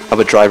have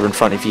a driver in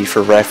front of you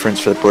for reference,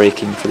 for the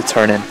braking, for the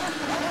turn-in.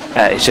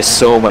 It's just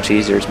so much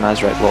easier as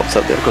Mazurek locks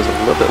up there. It goes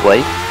a little bit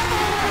light.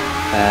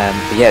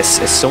 But yes,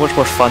 it's so much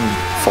more fun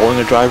following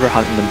a driver,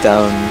 hunting them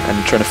down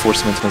and trying to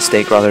force them into a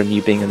mistake rather than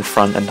you being in the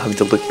front and having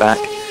to look back.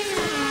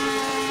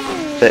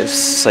 Bit of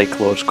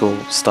psychological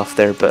stuff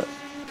there, but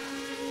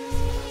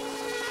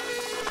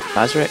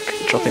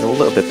Mazurek dropping a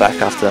little bit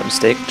back after that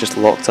mistake, just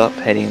locked up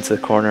heading into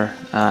the corner,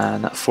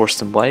 and that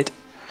forced him wide. I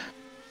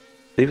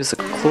believe it's the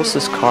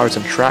closest cars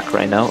on track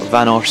right now.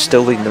 Van Osh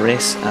still leading the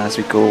race as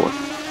we go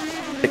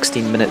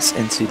 16 minutes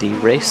into the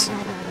race. I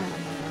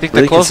think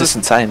really the closest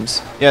consistent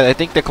times. Yeah, I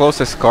think the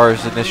closest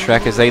cars in this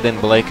track is Aiden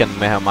Blake and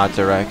Matheus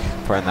Mazurek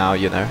for now,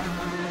 you know.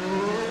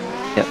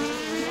 Yep.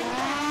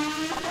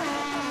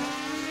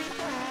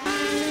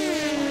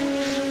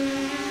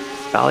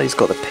 Valley's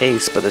got the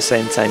pace, but at the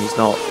same time he's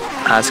not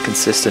as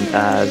consistent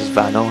as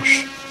Van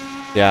Osh.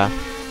 Yeah.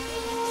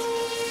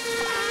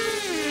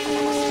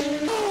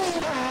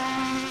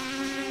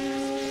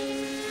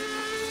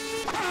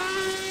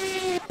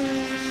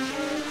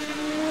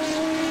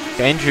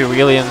 Andrew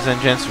Williams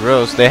and James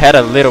Rose, they had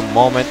a little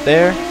moment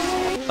there.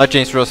 Not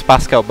James Rose,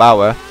 Pascal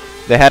Bauer.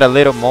 They had a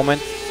little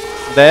moment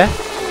there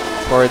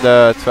for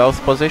the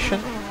 12th position.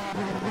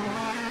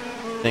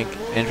 I think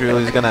Andrew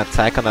Williams is gonna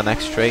attack on the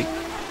next straight.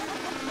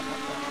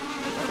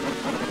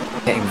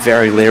 Getting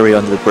very leery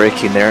under the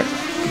braking there.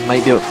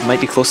 Might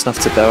be close enough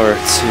to Bauer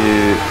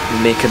to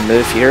make a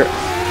move here.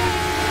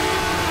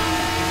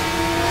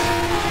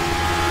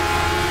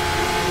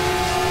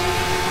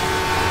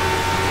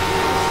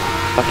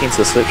 Back into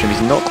the slipstream.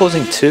 He's not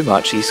closing too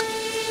much. He's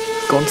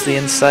gone to the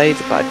inside,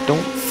 but I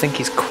don't think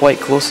he's quite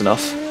close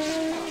enough.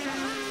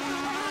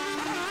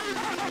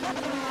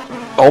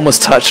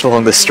 Almost touched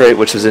along the straight,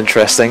 which was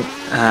interesting.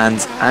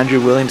 And Andrew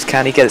Williams,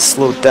 can he get it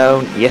slowed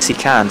down? Yes, he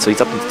can. So he's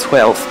up into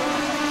 12th.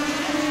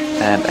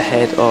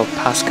 Ahead of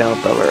Pascal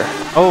Bauer.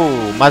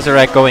 Oh,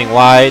 Mazurek going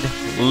wide,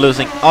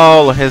 losing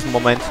all his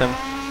momentum.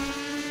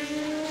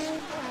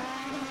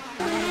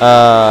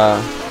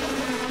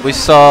 We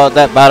saw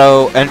that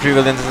battle, Andrew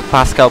Williams and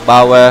Pascal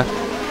Bauer.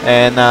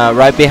 And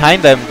right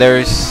behind them,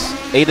 there's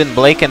Aiden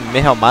Blake and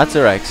Michał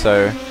Mazurek.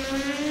 So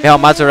Michał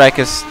Mazurek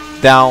is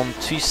down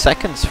 2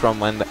 seconds from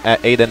when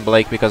Aiden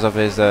Blake because of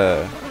his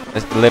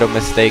little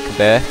mistake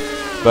there.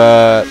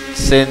 But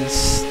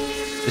since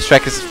this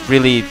track is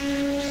really,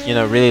 you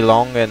know, really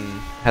long and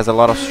has a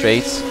lot of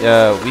straights,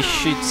 we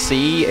should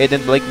see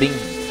Aiden Blake being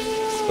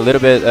a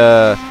little bit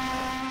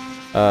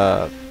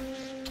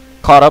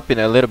caught up in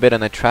a little bit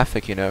in the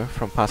traffic, you know,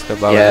 from Pascal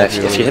Bauer. Yeah,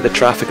 if you hit the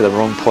traffic at the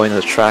wrong point of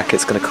the track,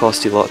 it's going to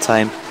cost you a lot of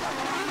time.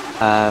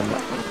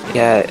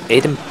 Yeah,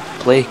 Aiden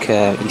Blake,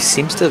 he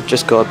seems to have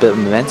just got a bit of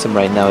momentum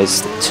right now.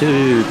 His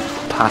two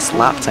last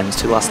lap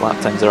times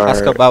are...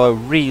 Pascal Bauer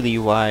really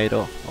wide,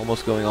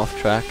 almost going off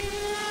track.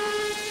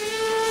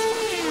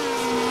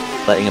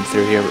 Letting him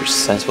through here, which is a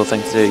sensible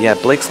thing to do. Yeah,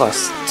 Blake's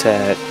last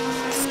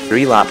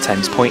 3 lap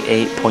times,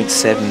 0.8,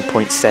 0.7,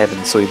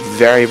 0.7, so he's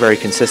very, very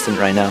consistent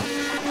right now.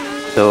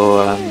 So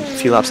a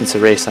few laps into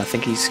the race, I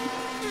think he's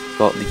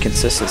got the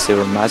consistency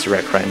over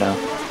Mazurek right now,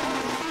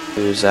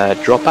 who's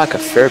dropped back a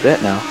fair bit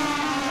now.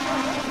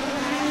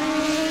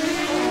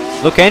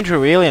 Look, Andrew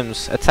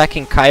Williams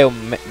attacking Kyle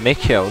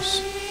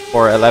Michels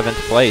for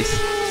 11th place.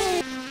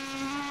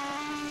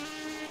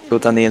 Go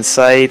down the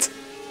inside.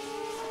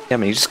 Yeah, I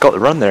mean, he just got the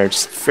run there.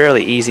 Just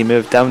fairly easy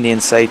move down the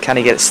inside. Can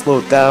he get it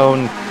slowed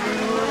down?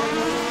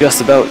 Just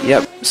about,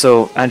 yep.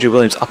 So Andrew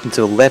Williams up into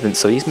 11th,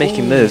 so he's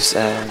making moves.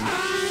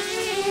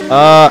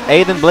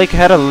 Aiden Blake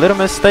had a little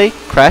mistake,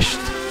 crashed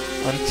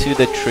onto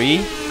the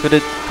tree.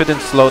 Couldn't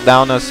slow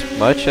down as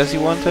much as he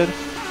wanted.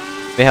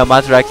 Michał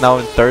Mazurek now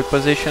in 3rd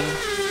position.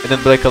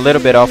 Aiden Blake a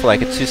little bit off,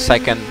 like a 2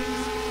 second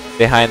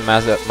behind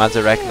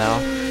Mazurek now.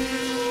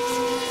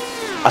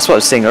 That's what I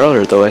was saying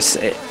earlier, though.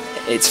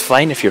 It's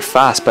fine if you're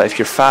fast, but if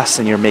you're fast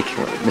and you're making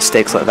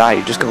mistakes like that,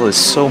 you're just gonna lose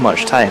so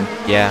much time.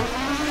 Yeah.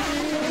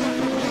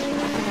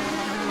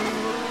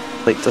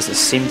 Blake doesn't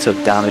seem to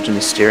have damage in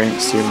the steering. The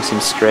steering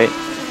seems straight.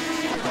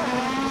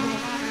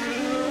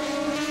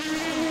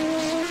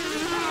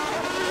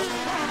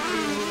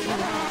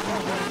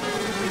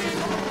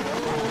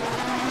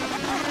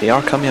 They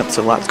are coming up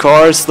to lapped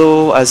cars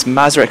though, as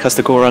Mazurek has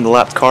to go around the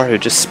lapped car who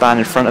just span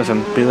in front of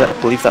him.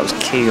 I believe that was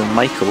Keegan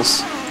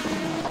Michaels,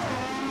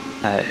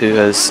 who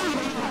has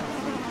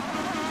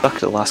stuck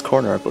at the last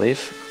corner, I believe.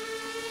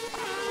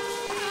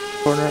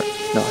 Corner?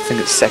 No, I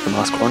think it's second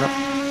last corner.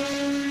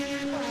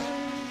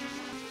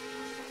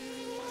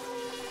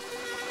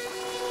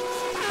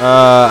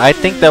 I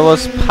think that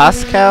was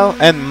Pascal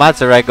and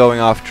Mazurek going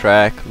off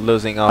track,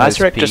 losing all his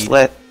speed. Mazurek just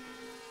let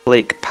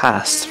Blake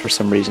pass for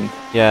some reason.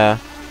 Yeah.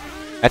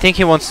 I think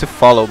he wants to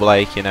follow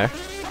Blake, you know.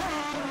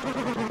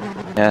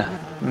 Yeah,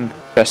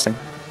 interesting.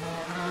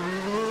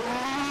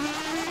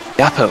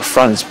 Gap out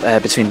front is,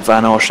 between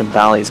Van Osh and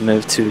Bally has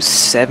moved to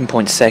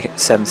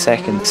 7.7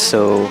 seconds,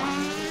 so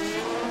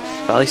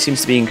Bally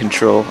seems to be in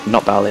control.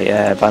 Not Bally,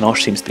 Van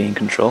Osh seems to be in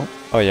control.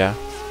 Oh yeah.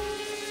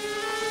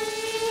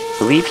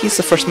 I believe he's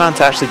the first man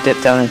to actually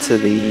dip down into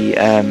the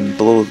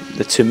below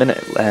the 2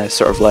 minute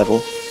sort of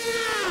level.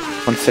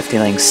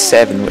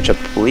 1:59.7, which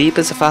I believe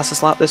is the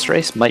fastest lap this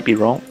race, might be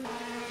wrong.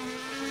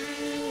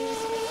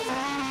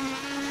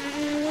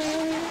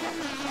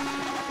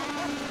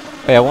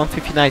 Oh yeah,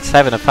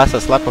 1:59.7, the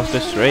fastest lap of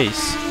this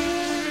race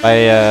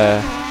by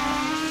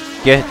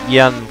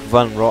Jan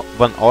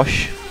Van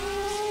Osh.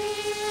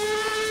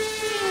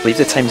 I believe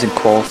the times in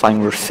qualifying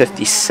were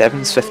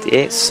 57s,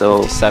 58s,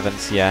 so...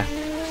 57s, yeah.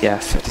 Yeah,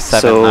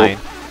 57.9. So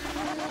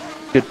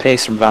good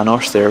pace from Van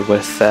Osh there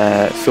with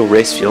full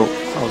race fuel.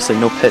 Obviously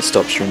no pit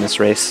stops during this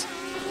race.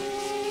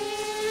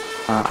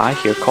 I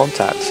hear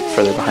contact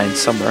further behind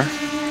somewhere.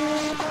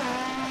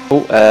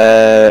 Oh,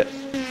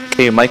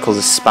 Keegan Michaels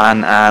has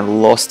span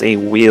and lost a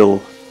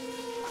wheel.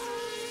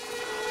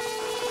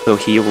 So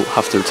he will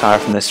have to retire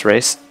from this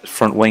race.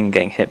 Front wing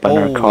getting hit by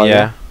another car.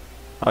 Yeah.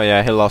 Oh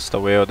yeah, he lost the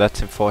wheel,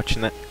 that's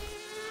unfortunate.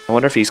 I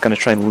wonder if he's going to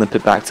try and limp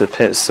it back to the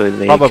pits so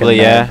they Probably,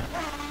 can yeah.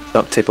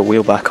 duct tape a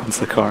wheel back onto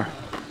the car.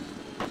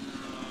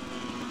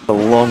 A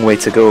long way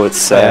to go.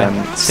 It's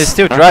he's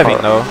still driving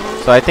though,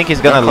 so I think he's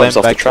gonna limp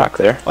off back the track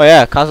there. Oh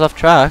yeah, cars off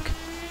track.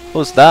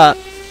 Who's that?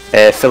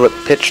 Philip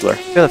Pitchler.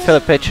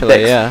 Philip Pitchler,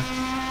 yeah.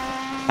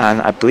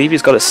 And I believe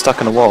he's got it stuck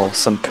in a wall.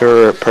 Some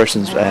poor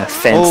person's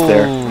fence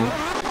there.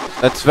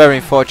 That's very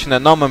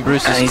unfortunate. Norman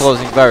Bruce is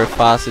closing very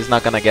fast. He's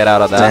not gonna get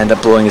out of that. End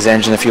up blowing his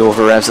engine if he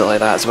over revs it like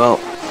that as well.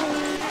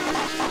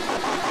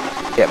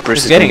 Yeah,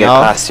 Bruce is gonna get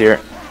past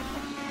here.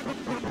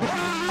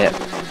 Yep.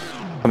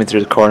 Coming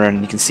through the corner,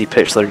 and you can see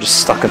Pitchler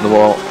just stuck in the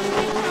wall.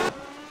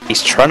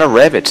 He's trying to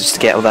rev it just to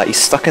get out of that. He's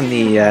stuck in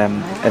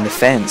the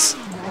fence.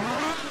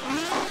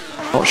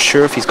 Not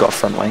sure if he's got a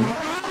front wing.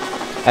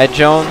 Ed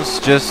Jones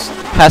just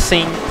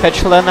passing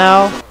Pitchler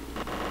now.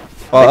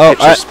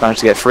 Pitchler's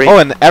managed to get free. Oh,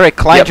 and Eric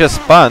Klein just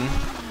spun,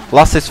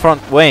 lost his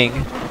front wing.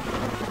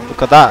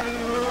 Look at that.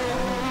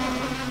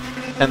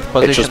 10th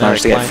position. Pitchler's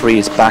managed to get free.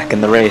 He's back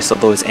in the race,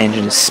 although his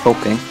engine is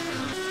smoking.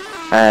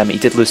 He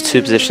did lose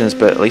 2 positions,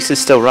 but at least he's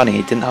still running.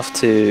 He didn't have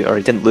to, or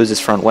he didn't lose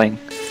his front wing,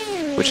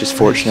 which is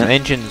fortunate. His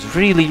engine's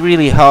really,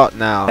 really hot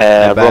now.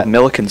 Rob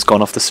Milliken's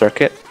gone off the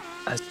circuit.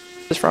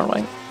 His front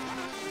wing.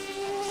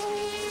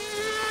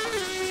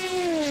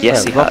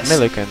 Yes, he Rob has.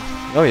 Milliken.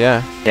 Oh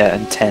yeah. Yeah,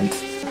 in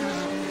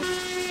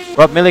 10th.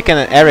 Rob Milliken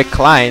and Eric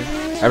Klein.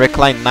 Eric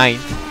Klein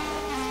 9th.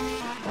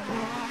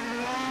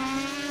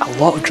 A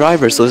lot of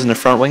drivers losing their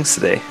front wings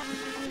today.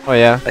 Oh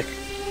yeah. Like,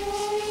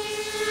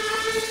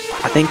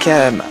 I think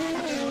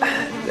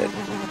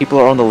people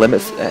are on the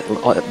limit.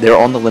 They're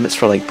on the limits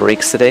for like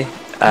brakes today.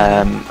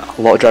 A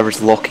lot of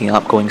drivers locking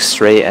up, going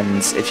straight, and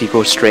if you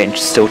go straight and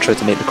still try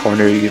to make the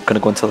corner, you're going to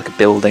go into like a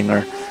building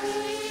or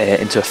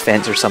into a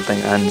fence or something,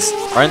 and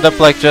Or end up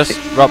like just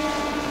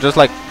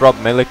like Rob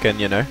Milliken,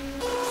 you know.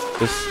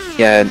 Just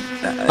yeah,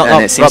 not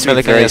and it seems Rob to be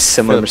Milliken, very yes,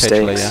 similar Philip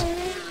Pitchley, mistakes.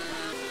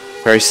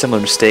 yeah. Very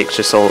similar mistakes,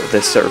 just all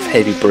this sort of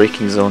heavy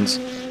braking zones.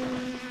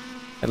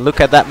 And look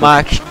at that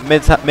match.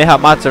 Miha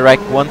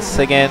Matarek once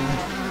again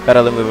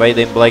battling with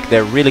Aiden Blake.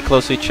 They're really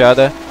close to each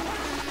other.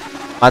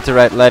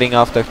 Matarek letting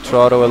off the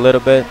throttle a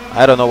little bit.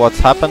 I don't know what's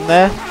happened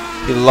there.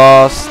 He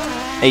lost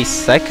a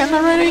second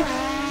already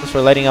just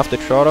for letting off the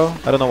throttle.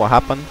 I don't know what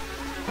happened.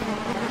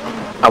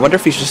 I wonder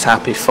if he's just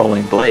happy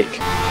following Blake.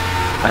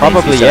 And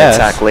Probably he's gonna yes.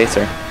 attack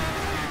later,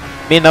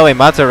 Me knowing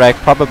Matarek,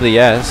 probably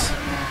yes.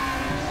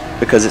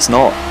 because it's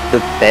not the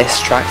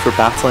best track for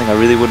battling. I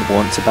really wouldn't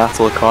want to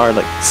battle a car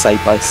like side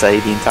by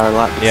side the entire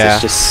lap, because Yeah.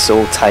 it's just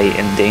so tight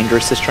and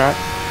dangerous, this track.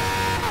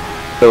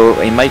 So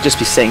he might just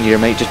be sitting here,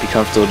 might just be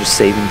comfortable just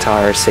saving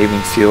tires, saving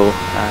fuel,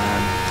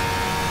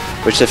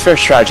 which is a fair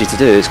strategy to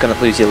do. It's going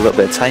to lose you a little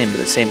bit of time, but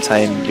at the same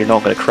time you're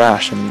not going to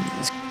crash, and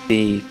it's going to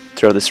be,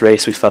 throughout this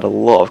race we've had a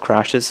lot of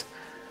crashes.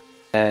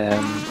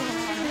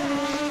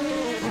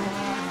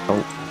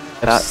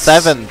 That's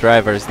 7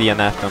 drivers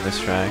DNF'd on this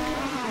track.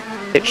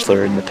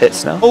 Pitchler in the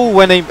pits now. Oh,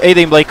 when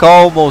Aiden Blake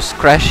almost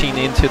crashing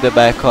into the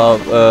back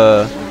of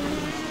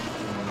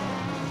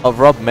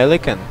Rob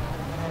Milliken.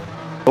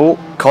 Oh,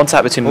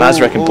 contact between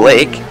Matarek and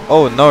Blake.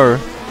 Oh no.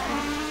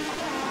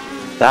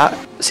 That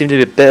seemed to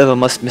be a bit of a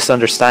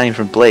misunderstanding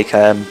from Blake.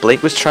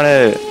 Blake was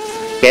trying to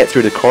get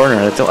through the corner.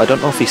 I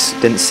don't know if he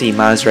didn't see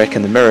Matarek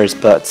in the mirrors,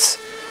 but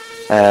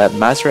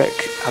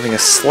Matarek having a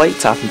slight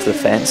tap into the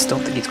fence.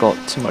 Don't think he's got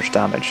too much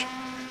damage.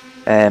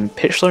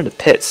 Pitchler in the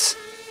pits.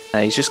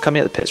 He's just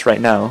coming out of the pits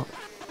right now.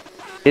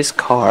 His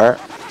car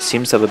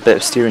seems to have a bit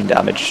of steering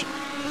damage.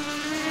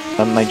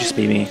 That might just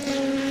be me.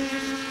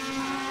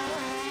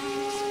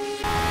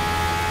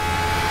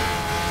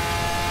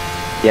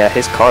 Yeah,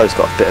 his car has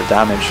got a bit of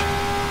damage.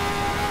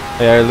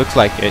 Yeah, it looks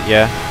like it,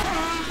 yeah.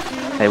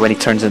 When he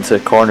turns into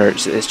the corner,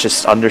 it's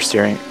just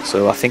understeering.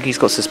 So I think he's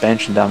got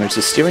suspension damage.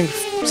 The steering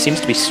seems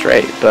to be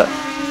straight, but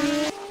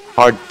the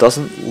car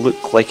doesn't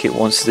look like it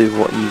wants to do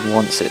what he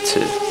wants it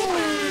to.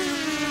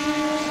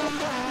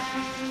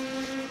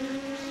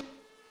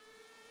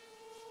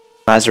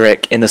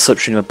 Matarek in the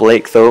slipstream of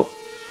Blake though,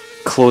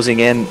 closing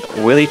in.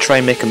 Will he try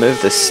and make a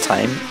move this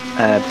time?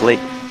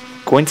 Blake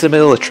going to the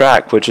middle of the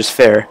track, which is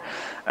fair.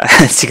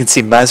 As you can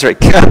see, Matarek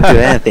can't do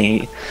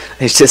anything.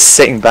 He's just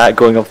sitting back,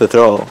 going off the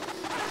throttle.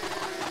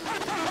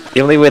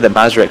 The only way that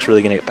Mazarek's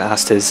really going to get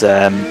past is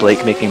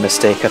Blake making a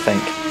mistake, I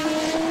think.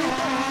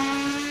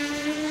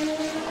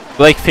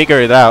 Blake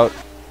figured out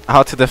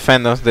how to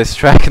defend this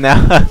track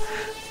now.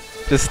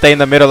 Just stay in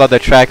the middle of the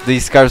track.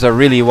 These cars are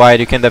really wide.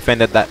 You can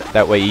defend it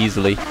that way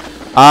easily.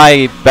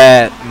 I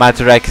bet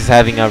Matarek is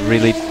having a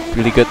really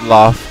good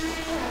laugh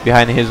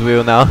behind his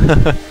wheel now.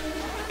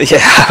 Yeah,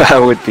 I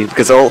would be,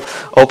 because all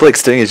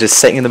Blake's doing is just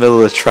sitting in the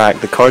middle of the track.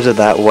 The cars are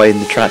that wide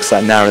and the track's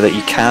that narrow that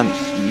you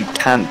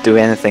can't do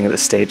anything at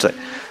this stage. Like,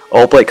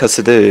 all Blake has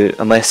to do,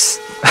 unless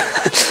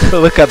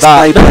Look at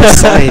side by that.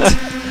 side.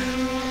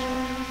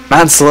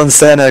 Mansell and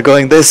Senna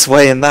going this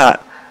way and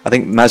that. I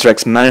think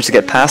Mazarek's managed to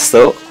get past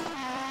though.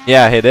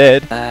 Yeah, he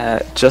did.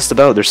 Just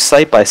about. They're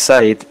side by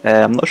side.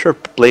 I'm not sure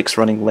if Blake's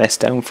running less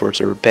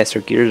downforce or better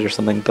gears or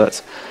something,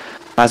 but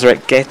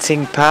Matarek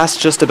getting past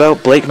just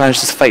about. Blake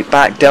manages to fight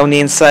back down the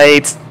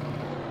inside,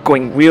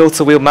 going wheel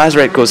to wheel.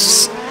 Matarek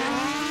goes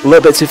a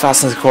little bit too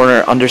fast in the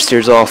corner,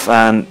 understeers off,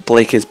 and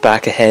Blake is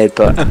back ahead.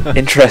 But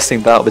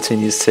interesting battle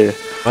between these two.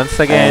 Once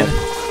again.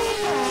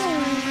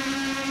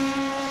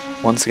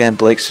 Once again,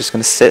 Blake's just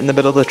going to sit in the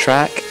middle of the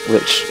track,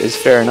 which is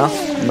fair enough.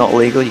 Not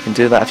illegal, you can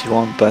do that if you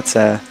want, but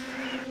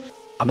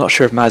I'm not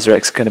sure if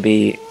Mazarek's going to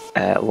be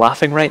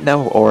laughing right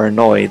now or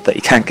annoyed that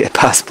he can't get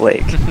past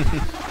Blake.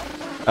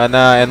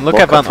 And look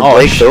Walk at Van up from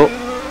Blake, Osh. though.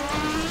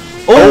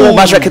 Oh,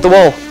 Matarek hit the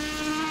wall.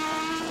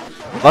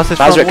 Lost his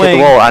Matarek front hit the wing.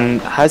 wall,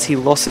 and has he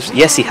lost his...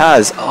 Yes, he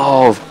has.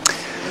 Oh.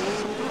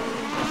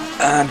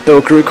 And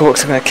Bill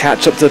Grewcock's going to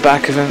catch up to the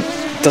back of him.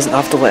 Doesn't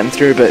have to let him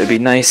through, but it'd be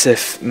nice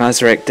if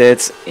Matarek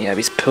did. Yeah,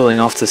 he's pulling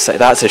off to the side.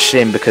 That's a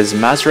shame, because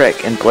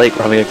Matarek and Blake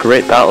were having a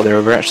great battle. They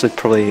were actually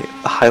probably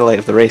the highlight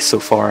of the race so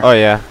far. Oh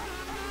yeah.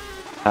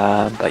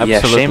 But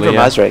yeah, shame for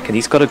Matarek, and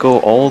he's got to go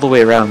all the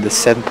way around the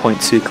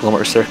 7.2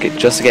 kilometer circuit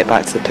just to get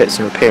back to the pits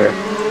and repair.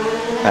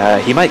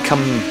 He might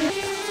come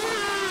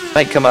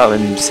out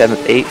in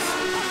 7th,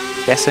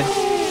 8th, guessing.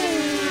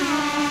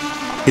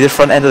 See the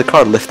front end of the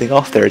car lifting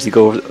off there as he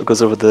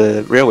goes over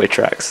the railway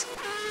tracks.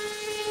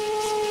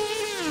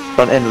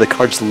 front end of the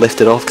car just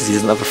lifted off because he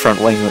doesn't have a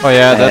front wing. Oh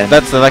yeah,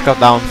 that's the lack of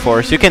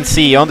downforce. You can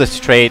see on the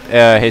straight,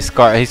 his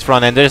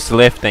front end is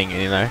lifting,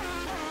 you know.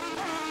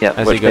 Yeah,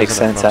 as which he goes makes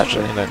sense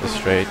actually. In the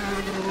straight.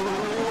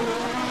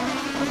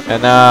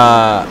 And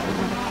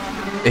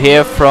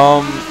here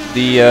from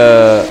the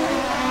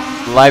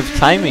live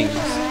timings,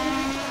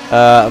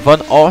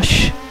 Van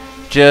Osch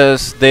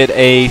just did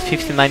a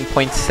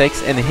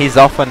 59.6 and he's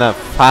off on a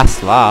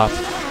fast lap.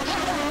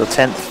 So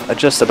 10th,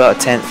 just about a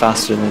 10th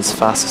faster than his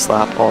fastest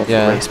lap of the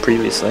race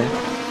previously.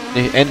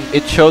 And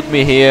it showed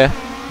me here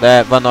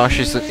that Van Osch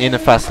is in a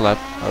fast lap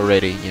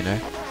already, you know.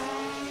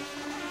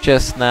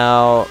 Just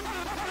now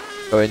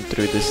going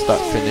through the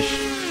start-finish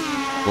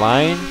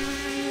line.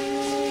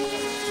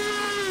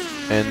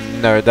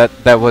 And no,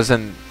 that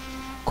wasn't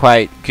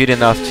quite good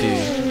enough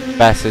to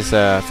pass his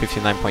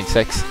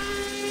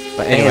 59.6.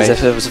 But anyways,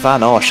 if it was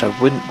Van Osch,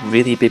 I wouldn't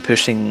really be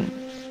pushing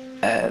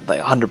like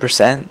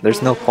 100%.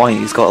 There's no point.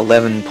 He's got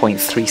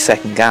 11.3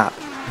 second gap.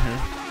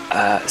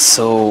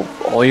 So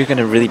all you're going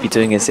to really be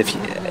doing is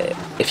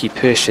if you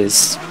push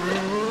is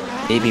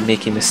maybe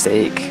making a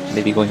mistake,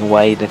 maybe going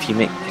wide. If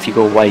you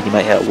go wide, you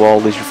might hit a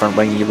wall, lose your front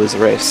wing, you lose the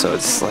race. So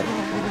it's like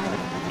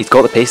he's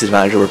got the pace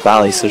advantage over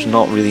Bally, so there's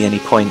not really any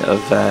point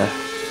of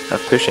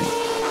pushing.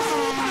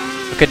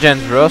 Look at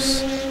Jens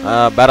Ross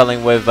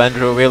battling with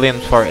Andrew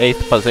Williams for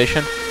 8th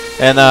position,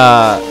 and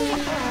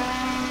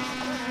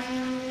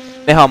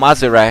Michał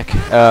Mazurek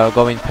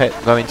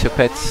going to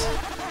pits.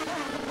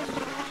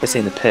 It's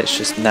in the pits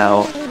just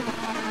now.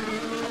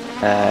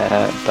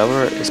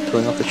 Bauer is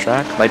pulling off the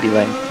track. Might be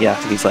letting, yeah, I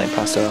think he's letting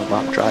past a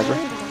lap driver.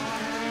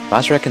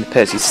 Mazurek in the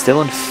pits. He's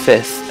still in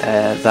 5th.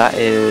 That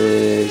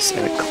is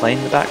Eric Klein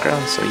in the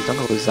background, so he's not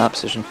going to lose that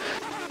position.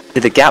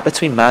 The gap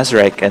between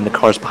Mazurek and the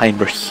cars behind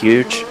were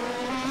huge.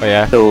 Oh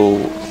yeah. So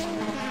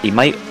he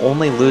might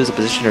only lose a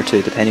position or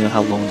two depending on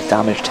how long the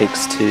damage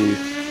takes to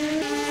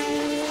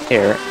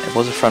air. It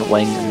was a front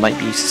wing, it might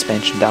be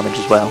suspension damage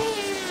as well.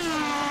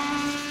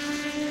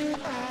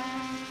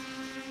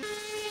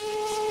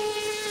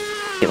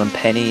 Caitlin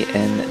Penny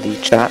in the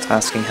chat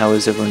asking how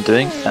is everyone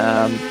doing.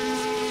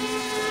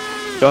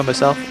 Enjoying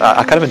myself.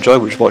 I kind of enjoy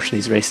watching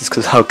these races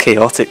because of how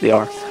chaotic they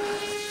are.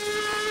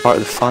 Part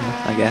of the fun,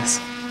 I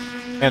guess.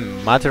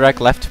 And Mazurek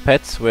left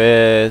pits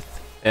with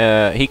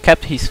he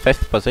kept his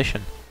 5th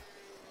position.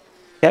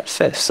 Kept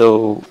 5th,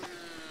 so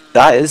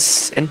that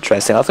is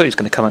interesting. I thought he was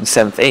going to come out in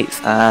 7th,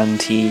 8th,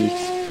 and he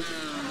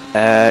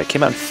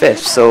came out in 5th,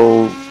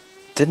 so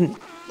didn't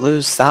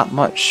lose that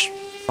much,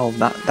 well,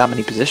 not that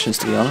many positions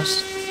to be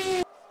honest.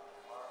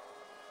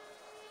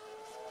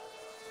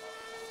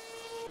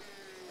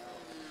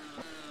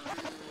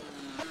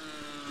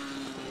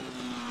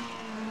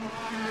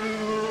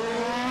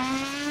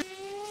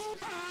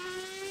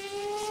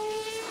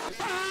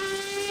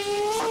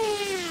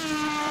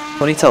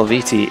 Tony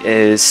Talviti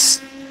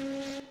is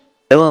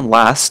still in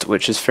last,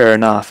 which is fair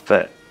enough,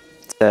 but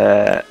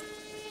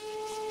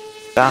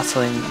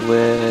battling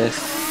with...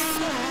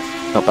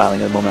 not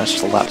battling at the moment, that's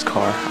just a lapped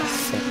car, I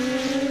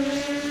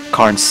think.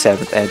 Car in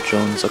 7th, Ed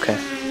Jones, okay.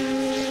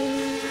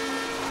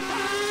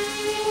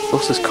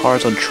 Closest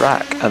cars on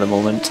track at the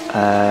moment.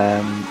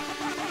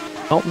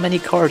 Not many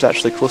cars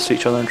actually close to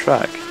each other on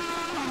track.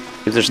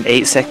 There's an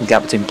 8-second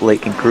gap between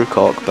Blake and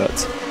Krukok,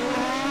 but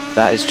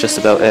that is just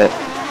about it.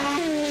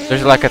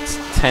 There's like a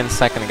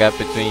 10-second gap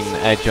between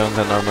Ed Jones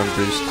and Norman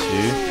Bruce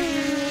too.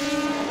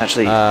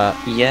 Actually,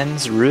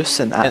 Jens Roos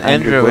and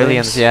Andrew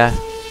Williams, yeah.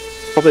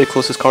 Probably the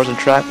closest cars on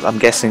track. I'm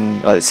guessing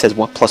it says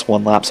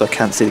 +1 lap, so I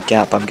can't see the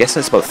gap. I'm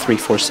guessing it's about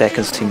 3-4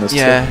 seconds between those two.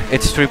 Yeah,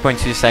 it's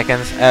 3.2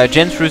 seconds.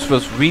 Jens Roos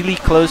was really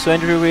close to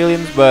Andrew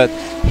Williams, but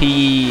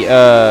he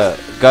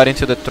got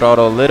into the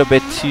throttle a little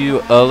bit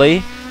too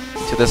early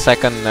to the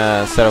second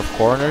set of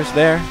corners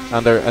there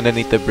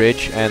underneath the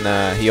bridge, and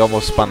he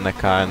almost spun the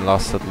car and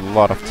lost a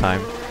lot of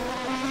time.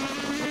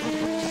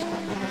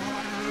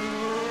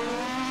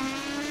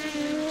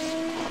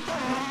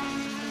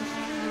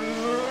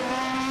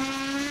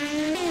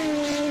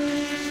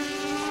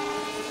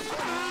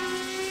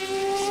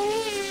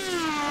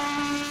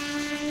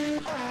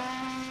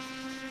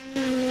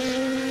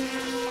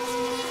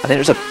 I think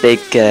there's a big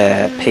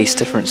pace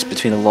difference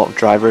between a lot of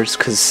drivers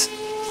because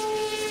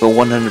go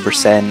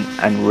 100%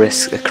 and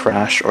risk a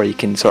crash, or you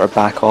can sort of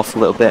back off a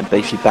little bit. But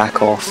if you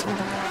back off,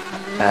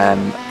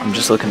 I'm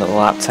just looking at the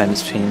lap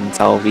times between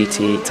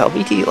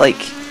Talviti,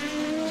 like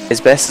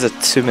his best is a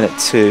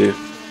 2:02.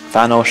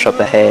 Van Osch up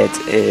ahead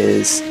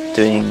is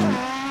doing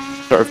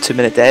sort of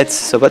 2-minute deads,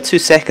 so about 2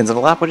 seconds, and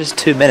a lap which is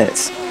 2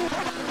 minutes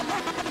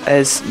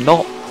is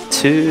not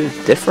too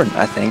different,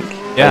 I think.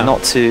 Yeah. Like,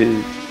 not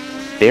too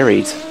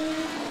varied.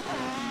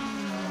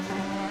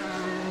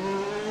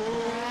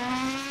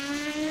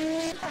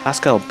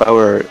 Pascal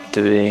Bauer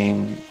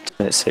doing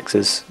 2-minute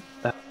 6s,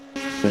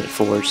 2-minute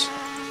 4s,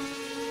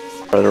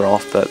 further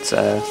off, but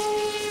I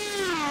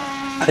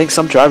think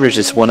some drivers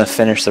just want to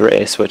finish the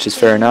race, which is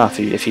fair enough.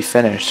 If you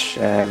finish,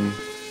 you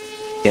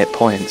get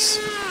points.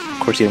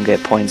 Of course you don't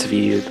get points if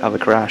you have a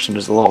crash, and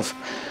there's a lot of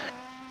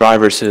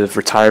drivers who have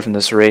retired from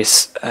this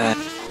race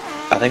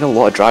I think a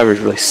lot of drivers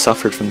really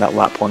suffered from that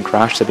lap 1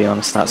 crash, to be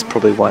honest. That's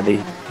probably why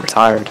they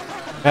retired.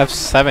 We have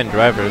 7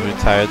 drivers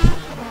retired.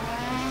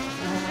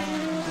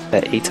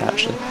 8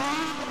 actually.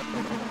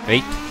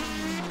 8?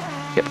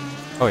 Yep.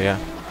 Oh yeah.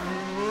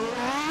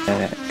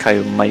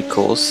 Kyle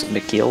Michaels.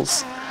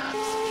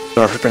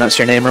 Sorry if I pronounced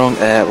your name wrong.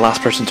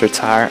 Last person to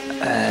retire.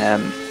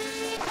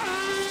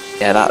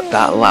 Yeah,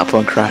 that lap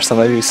 1 crash, that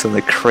might be some of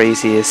the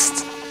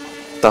craziest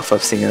stuff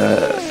I've seen in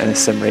a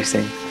sim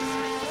racing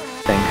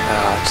thing.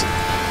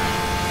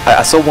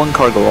 I saw one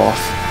car go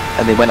off,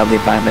 and they went up the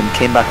embankment,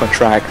 came back on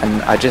track,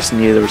 and I just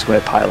knew there was going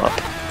to pile up.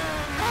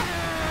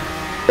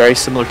 Very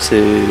similar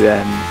to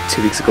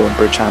 2 weeks ago in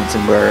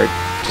Bridgehampton, where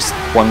just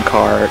one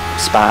car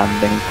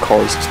spanned and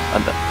caused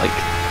like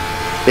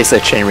basically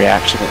a chain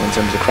reaction in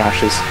terms of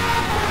crashes.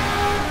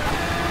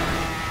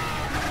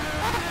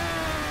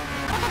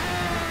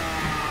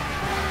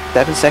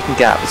 Seven-second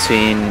gap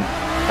between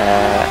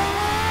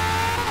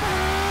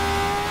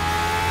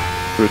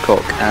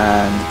Rucock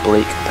and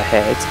Blake up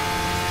ahead.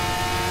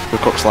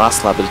 Rucock's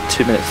last lap was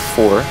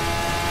 2:04.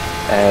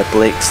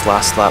 Blake's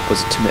last lap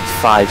was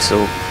 2:05,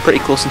 so pretty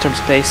close in terms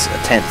of pace, a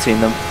tenth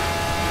between them.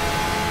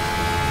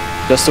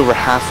 Just over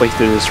halfway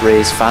through this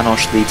race,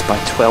 Fanosh leads by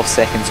 12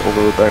 seconds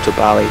over Roberto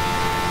Bali,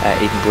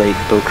 Aidan Blake,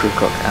 Bill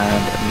Rucock,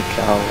 and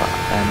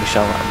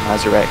Michel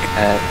Mazurek.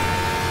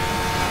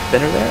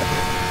 Spinner there?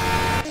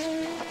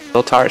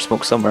 Little tire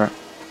smoke somewhere.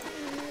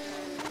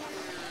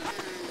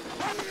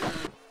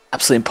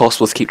 Absolutely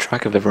impossible to keep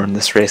track of everyone in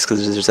this race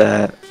because there's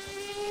a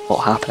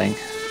lot happening.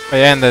 Oh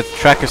yeah, and the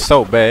track is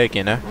so big,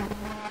 you know.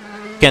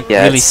 You can't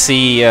really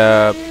see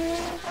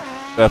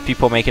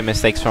people making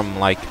mistakes from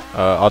like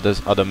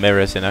other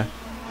mirrors, you know.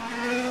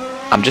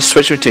 I'm just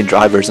switching between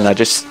drivers, and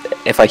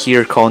if I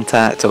hear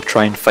contact, I'll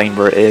try and find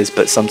where it is.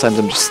 But sometimes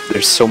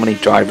there's so many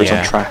drivers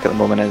on track at the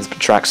moment, and the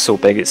track's so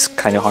big, it's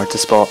kind of hard to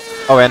spot.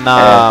 Oh, and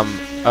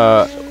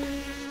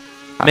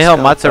Michal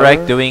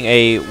Mazurek doing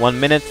a 1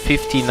 minute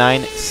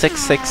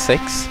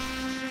 59.666,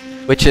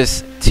 which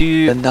is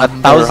two of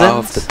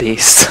the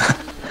beast.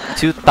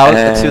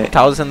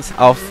 2,000ths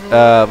of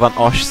Van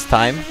Osh's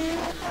time,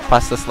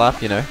 fastest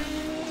lap, you know.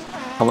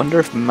 I wonder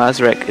if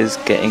Mazurek is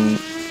getting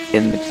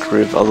in the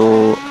groove,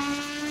 although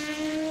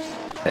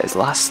his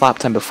last lap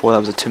time before that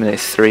was a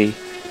 2:03.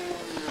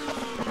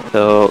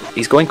 So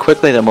he's going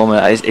quickly at the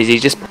moment. Is he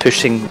just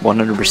pushing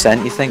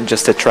 100%, you think,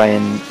 just to try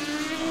and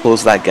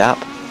close that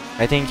gap?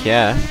 I think,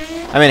 yeah.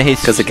 I mean,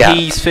 he's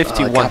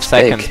 51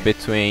 seconds big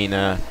between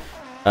him.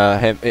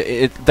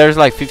 There's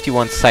like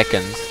 51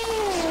 seconds.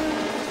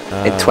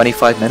 In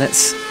 25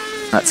 minutes?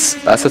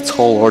 That's a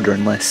tall order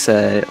unless...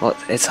 well,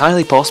 it's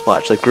highly possible,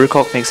 actually.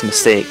 Grucock makes a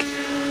mistake.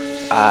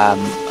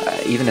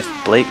 Even if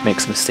Blake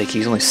makes a mistake,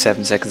 he's only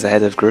 7 seconds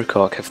ahead of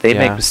Grucock. If they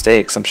make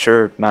mistakes, I'm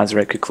sure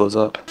Mazurek could close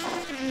up.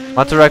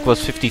 Mazurek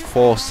was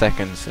 54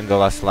 seconds in the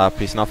last lap.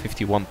 He's now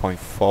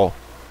 51.4.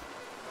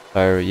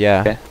 So,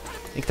 yeah. Okay.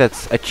 I think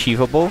that's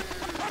achievable.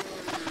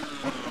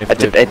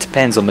 It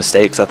depends on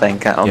mistakes, I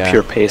think. On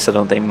pure pace, I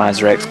don't think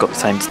Mazurek's got the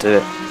time to do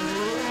it.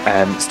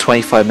 It's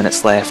 25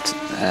 minutes left.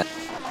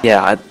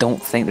 Yeah, I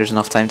don't think there's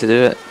enough time to do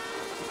it.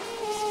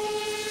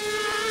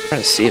 I'm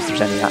trying to see if there's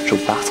any actual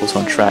battles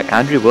on track.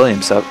 Andrew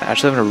Williams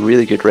actually having a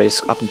really good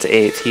race up into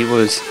 8th. He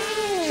was...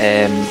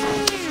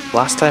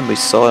 last time we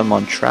saw him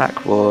on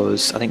track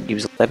was... I think he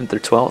was 11th or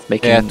 12th,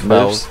 making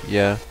moves.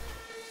 Yeah.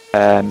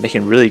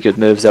 Making really good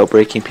moves,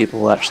 outbraking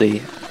people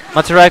actually.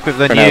 Mazurek with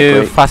the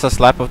new fastest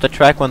lap of the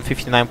track,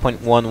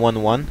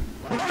 159.111.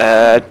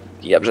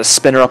 Yeah, there's a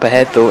spinner up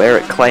ahead though.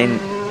 Eric Klein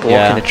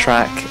blocking the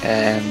track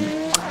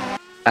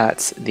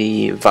at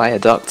the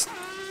viaduct.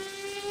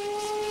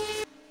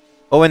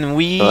 Oh, and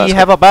we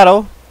have a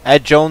battle.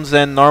 Ed Jones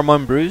and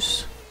Norman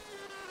Bruce.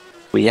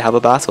 We have a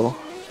battle.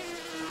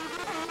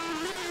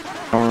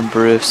 Norman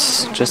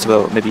Bruce just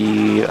about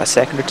maybe a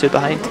second or two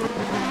behind.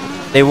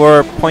 They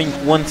were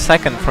 0.1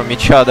 second from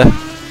each other.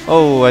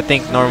 Oh, I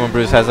think Norman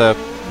Bruce has a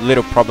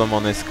little problem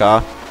on his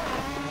car.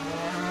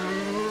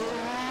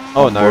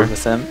 Oh no.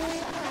 With him.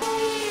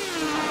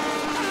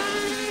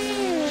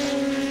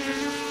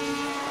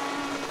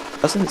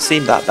 Doesn't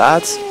seem that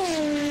bad.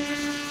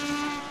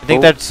 I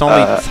think that's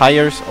only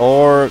tires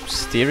or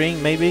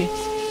steering, maybe?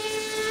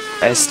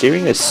 His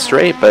steering is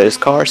straight, but his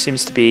car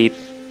seems to be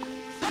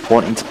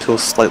wanting to pull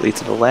slightly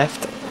to the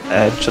left,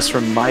 just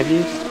from my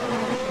view.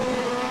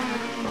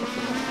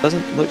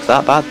 Doesn't look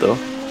that bad though.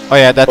 Oh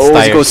yeah, that's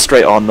tires. It goes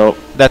straight on though.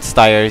 That's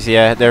tires,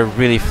 yeah. They're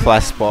really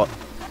flat spot.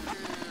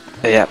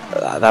 Yeah,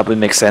 that would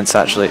make sense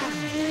actually.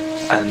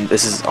 And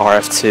this is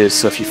RF2,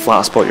 so if you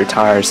flat spot your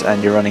tires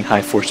and you're running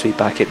high force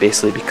feedback, it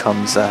basically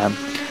becomes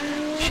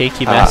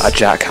shaky mess. A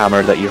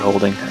jackhammer that you're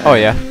holding. Oh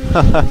yeah.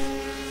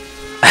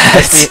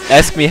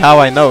 ask me how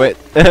I know it.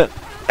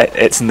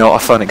 It's not a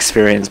fun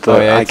experience,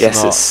 but I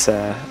guess it's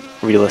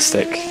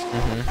realistic.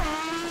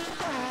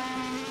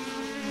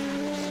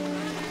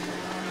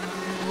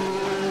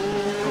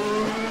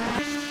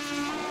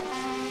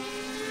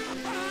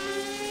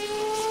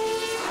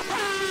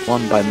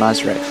 F1 by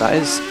Mazurek. That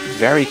is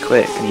very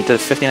quick, and he did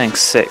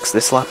 59.6.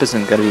 This lap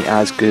isn't going to be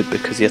as good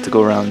because you have to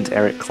go around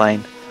Eric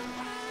Klein.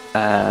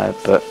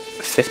 But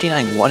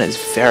 59.1 is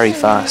very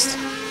fast.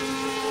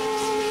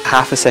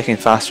 Half a second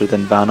faster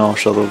than Van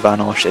Osch, although Van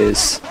Osch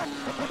is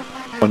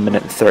 1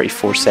 minute and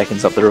 34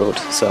 seconds up the road.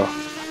 So.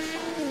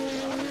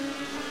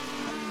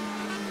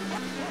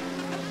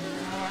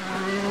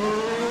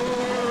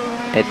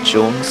 Ed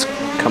Jones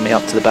coming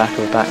up to the back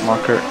of a back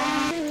marker.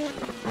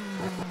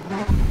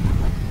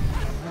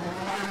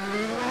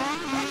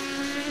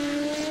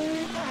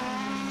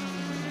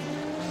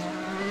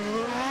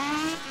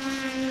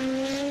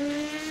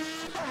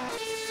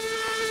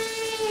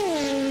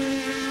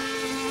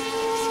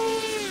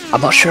 I'm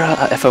not sure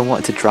if I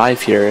wanted to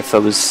drive here, if I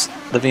was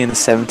living in the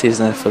 70s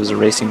and if I was a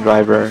racing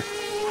driver,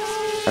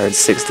 or in the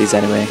 60s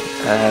anyway.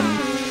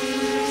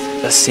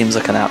 This seems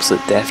like an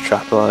absolute death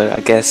trap. Well, I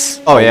guess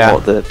a lot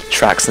of the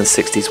tracks in the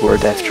 60s were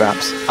death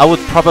traps. I would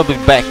probably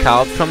back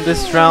out from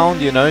this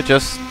round, you know,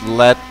 just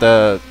let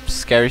the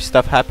scary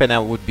stuff happen. I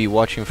would be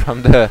watching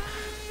from the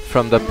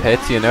pit,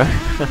 you know.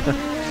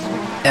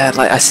 Yeah,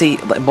 like I see,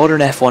 like modern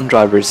F1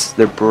 drivers,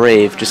 they're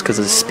brave just because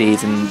of the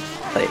speed, and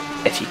like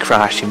if you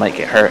crash, you might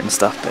get hurt and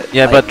stuff. But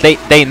yeah, like,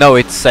 but they know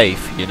it's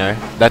safe, you know.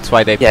 That's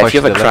why they push. Yeah, if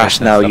you have a crash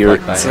now,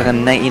 it's like a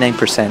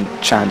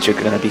 99% chance you're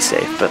gonna be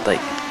safe. But like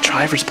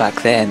drivers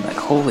back then, like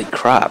holy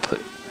crap,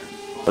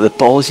 the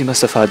balls you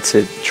must have had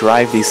to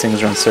drive these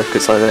things around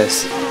circuits like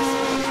this.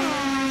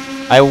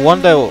 I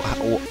wonder,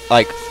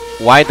 like,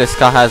 why this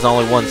car has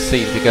only one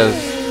seat, because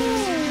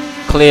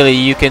clearly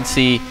you can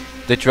see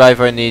the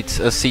driver needs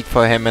a seat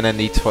for him and then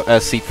needs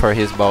a seat for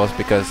his balls,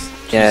 because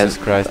Jesus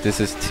Christ, this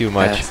is too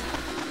much.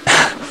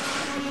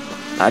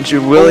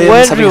 Andrew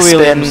Williams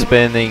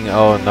spinning,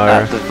 oh no.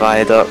 At the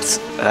viaduct.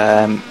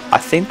 I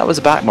think that was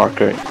a back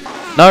marker.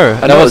 No,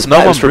 that was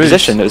Norman for Bruce.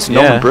 position. It was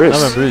Norman Bruce.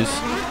 Norman Bruce.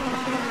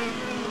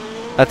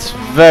 That's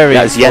very.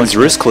 That's Jens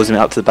Roos closing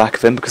out to the back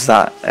of him, because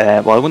that.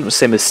 Well, I wouldn't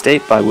say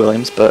mistake by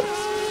Williams, but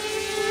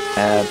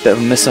a bit of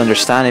a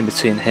misunderstanding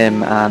between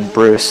him and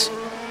Bruce.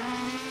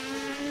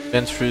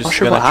 Jens Roos Not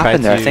sure gonna what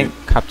happened try there. to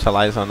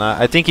capitalize on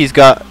that. I think he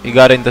got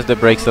into the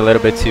brakes a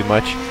little bit too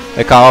much.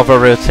 The car over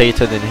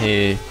rotated and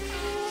he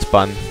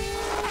spun.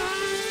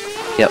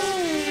 Yep.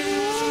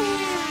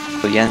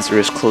 So Jens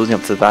Roos closing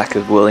up to the back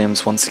of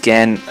Williams once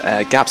again.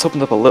 Gap's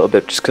opened up a little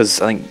bit just because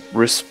I think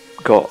Roos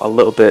got a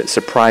little bit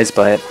surprised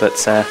by it, but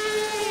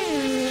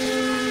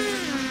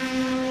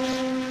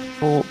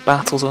no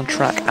battles on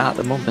track at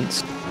the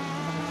moment.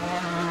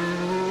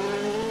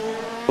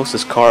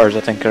 Closest cars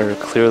I think are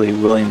clearly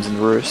Williams and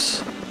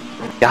Roos.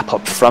 Gap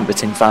up front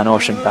between Van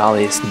Osch and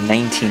Bally is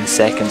 19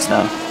 seconds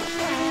now.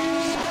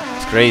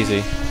 It's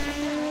crazy.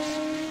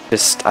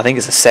 Just, I think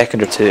it's a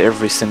second or two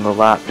every single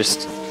lap.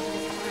 Just,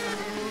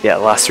 yeah,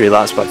 the last 3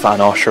 laps by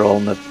Van Osch are all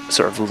in the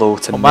sort of low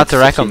to mid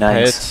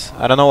 59s. Pits.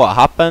 I don't know what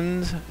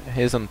happened.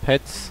 He's on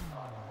pits.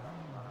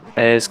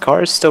 His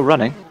car is still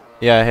running.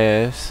 Yeah, he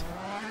is.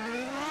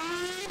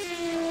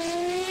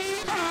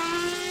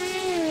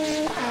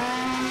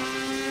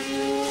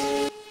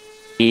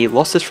 He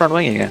lost his front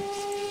wing again.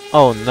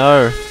 Oh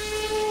no.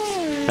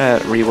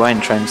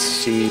 Rewind, try and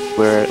see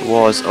where it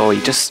was. Oh,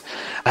 he just...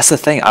 That's the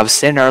thing, I was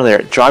saying earlier,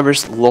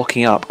 drivers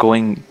locking up,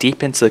 going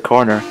deep into the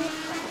corner.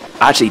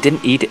 Actually,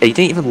 he didn't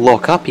even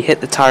lock up, he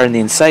hit the tyre on the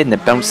inside and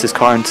it bounced his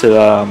car into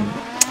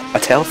a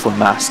telephone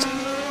mast.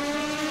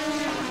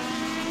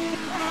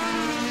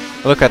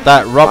 Look at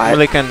that, Rob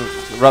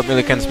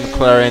Milliken's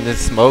McLaren is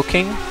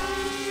smoking.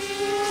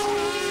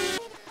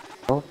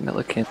 Rob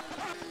Milliken.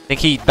 I think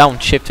he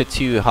downshifted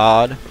too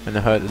hard and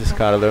hurt his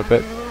car a little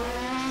bit.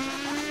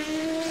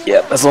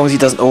 Yep, as long as he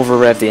doesn't over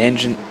rev the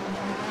engine,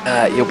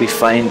 you'll be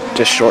fine.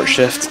 Just short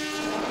shift.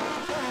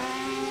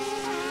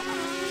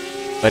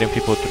 Letting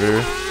people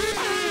through.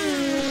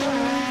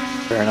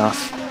 Fair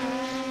enough.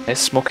 He's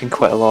smoking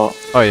quite a lot.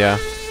 Oh yeah.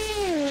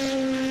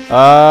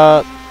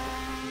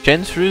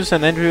 Jens Roos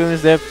and Andrew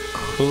Williams, they're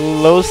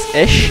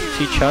close-ish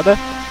to each other.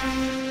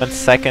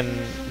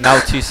 Now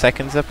 2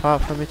 seconds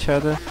apart from each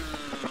other.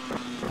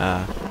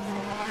 I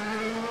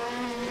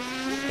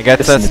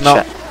guess that's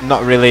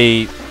not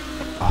really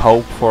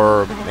hope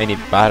for any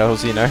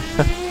battles, you know.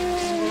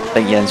 I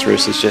think Jens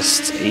Roos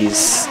is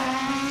he's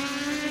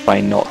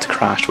trying not to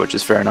crash, which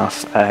is fair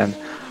enough.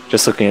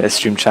 Just looking at the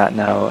stream chat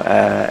now,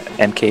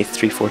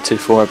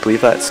 MK3424, I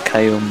believe that's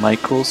Kyle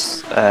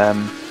Michaels,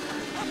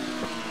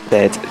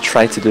 said,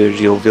 tried to do a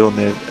Gilles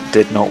Villeneuve,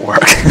 did not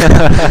work.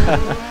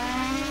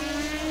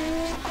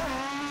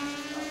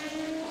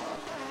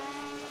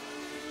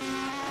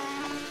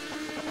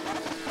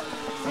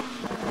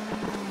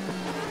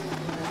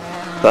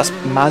 That's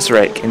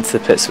Mazurek into the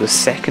pits for the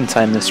 2nd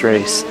time this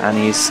race, and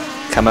he's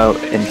come out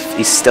and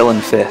he's still in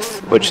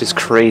 5th, which is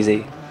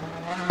crazy.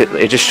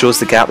 It just shows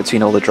the gap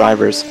between all the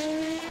drivers.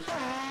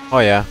 Oh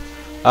yeah,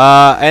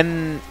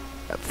 and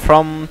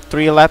from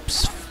 3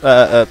 laps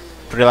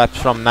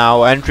from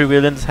now, Andrew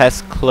Williams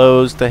has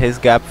closed his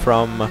gap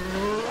from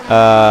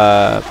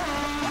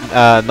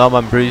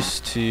Norman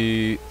Bruce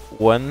to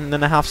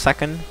 1.5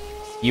 seconds.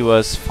 He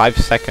was 5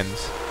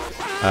 seconds.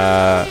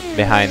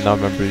 behind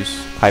Norman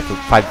Bruce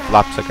 5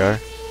 laps ago.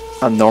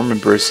 And Norman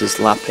Bruce is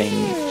lapping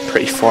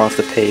pretty far off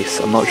the pace.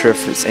 I'm not sure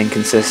if it's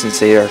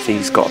inconsistency or if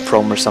he's got a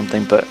problem or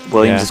something, but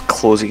Williams is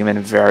closing him in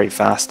very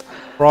fast.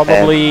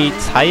 Probably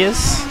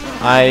tyres,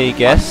 I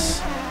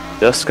guess.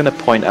 Just going to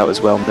point out as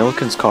well,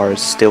 Milliken's car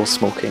is still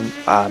smoking.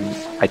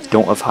 I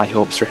don't have high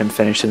hopes for him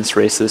finishing this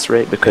race at this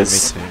rate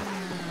because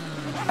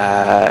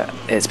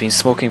it's been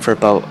smoking for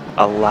about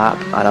a lap,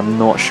 and I'm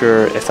not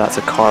sure if that's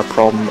a car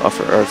problem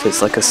or if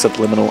it's like a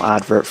subliminal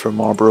advert for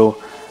Marlboro.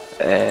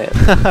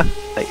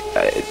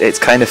 It's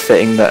kind of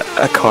fitting that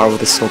a car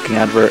with a smoking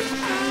advert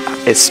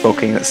is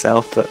smoking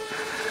itself, but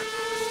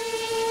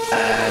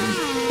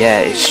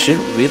yeah, it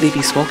shouldn't really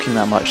be smoking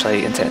that much.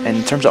 Like in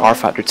terms of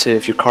rFactor 2,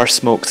 if your car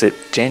smokes, it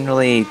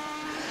generally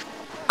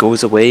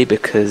goes away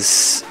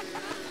because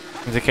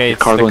indicates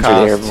the car going through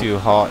the air too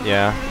hot.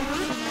 Yeah.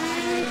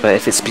 But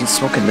if it's been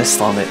smoking this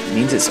long, it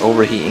means it's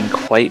overheating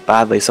quite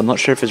badly. So I'm not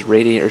sure if his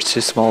radiator is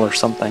too small or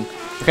something.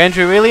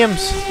 Andrew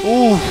Williams,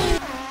 ooh,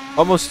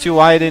 almost too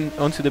wide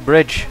onto the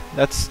bridge.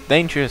 That's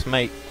dangerous,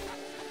 mate.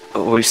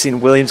 We've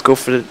seen Williams go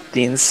for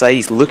the inside.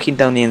 He's looking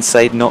down the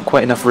inside, not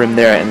quite enough room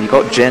there, and you've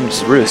got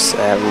Jens Roos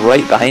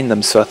right behind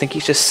them. So I think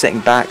he's just sitting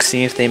back,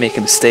 seeing if they make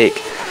a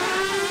mistake.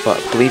 But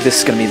I believe this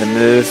is going to be the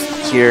move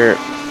here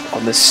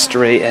on this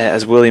straight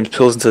as Williams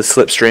pulls into the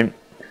slipstream.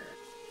 I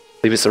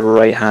believe it's the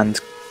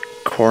right-hand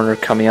corner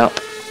coming up.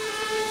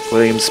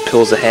 Williams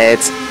pulls ahead,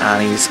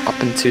 and he's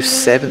up into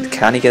 7th.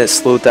 Can he get it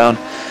slowed down?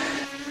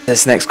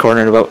 This next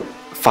corner in about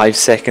 5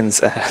 seconds.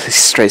 These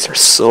straights are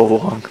so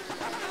long.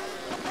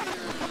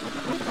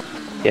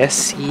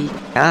 Yes, he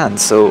can.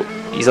 So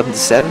he's up into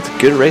 7th.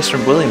 Good race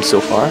from Williams so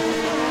far.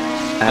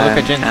 Look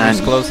at Jens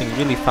Roos closing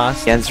really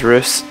fast. Jens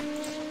Roos,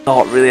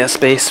 not really a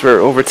space for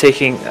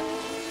overtaking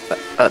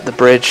at the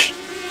bridge.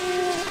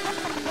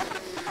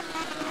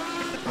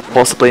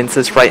 Possibly into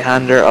this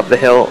right-hander up the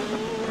hill.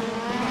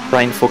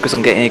 Try and focus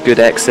on getting a good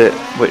exit,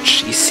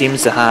 which he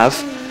seems to have.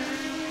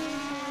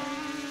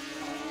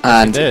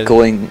 And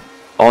going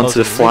onto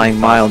the flying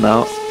mile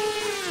now.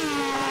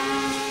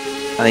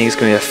 I think it's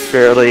going to be a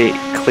fairly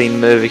clean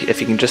move if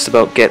he can just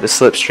about get the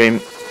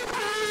slipstream.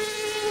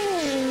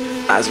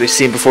 As we've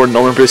seen before,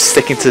 Norman Bruce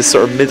sticking to the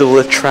sort of middle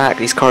of the track.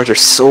 These cars are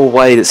so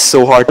wide, it's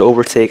so hard to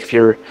overtake if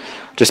you're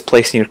just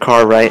placing your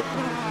car right.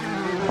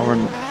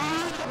 Norman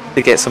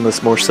to get some of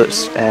this more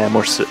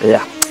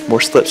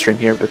slipstream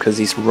here because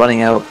he's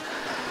running out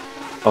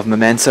of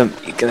momentum.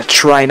 He's going to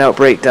try and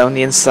outbrake down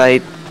the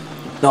inside.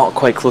 Not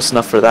quite close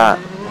enough for that.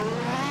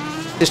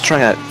 Just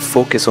trying to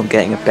focus on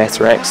getting a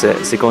better exit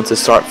as they go into the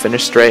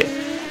start-finish straight.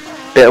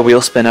 Bit of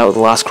wheel spin out of the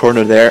last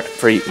corner there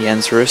for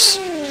Jens Roos.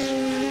 I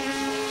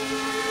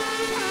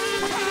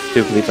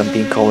do believe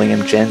I'm calling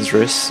him Jens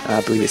Roos.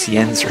 I believe it's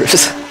Jens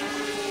Roos.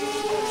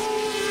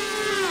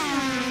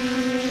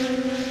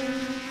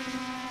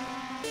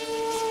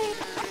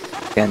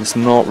 Again, it's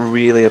not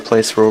really a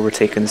place for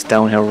overtaking this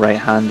downhill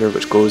right-hander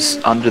which goes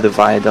under the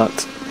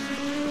viaduct.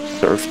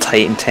 Sort of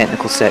tight and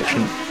technical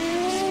section.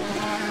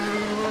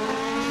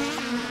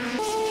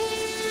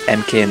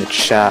 MK in the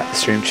chat, the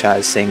stream chat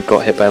is saying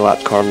got hit by a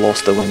lap car,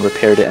 lost the wing,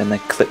 repaired it and then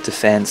clipped the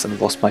fence and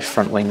lost my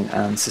front wing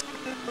and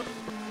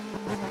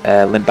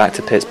limped back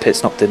to pits. Pit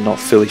stop did not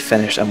fully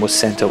finish and was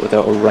sent out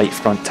without a right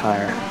front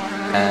tyre.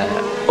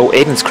 Oh,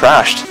 Aiden's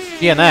crashed.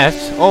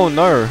 DNF? Oh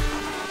no.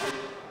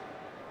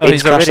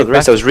 Aiden's crashed at the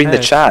race. I was reading the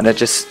chat and it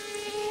just...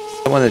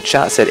 someone in the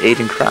chat said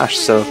Aiden crashed,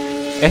 so...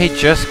 yeah, he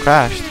just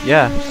crashed,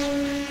 yeah.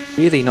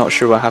 Really not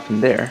sure what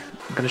happened there.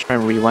 I'm going to try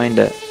and rewind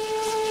it.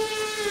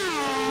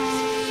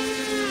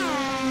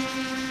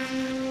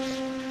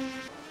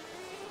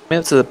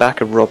 Up to the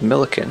back of Rob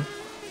Milliken.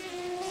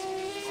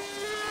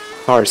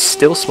 Car is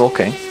still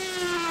smoking.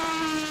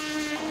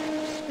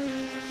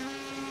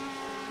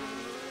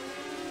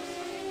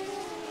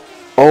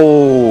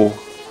 Oh!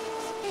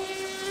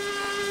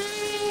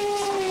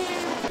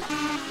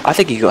 I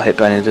think he got hit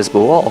by an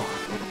invisible wall.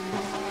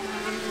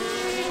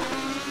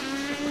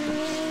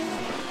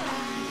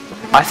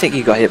 I think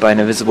he got hit by an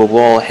invisible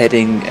wall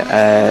heading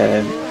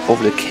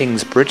over the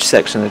King's Bridge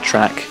section of the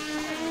track.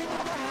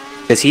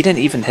 Because he didn't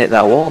even hit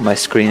that wall on my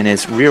screen and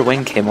his rear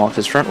wing came off,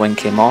 his front wing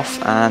came off,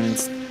 and...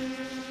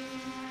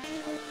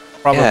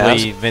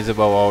 probably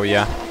visible wall,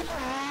 yeah.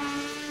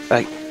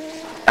 Like,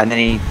 and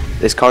then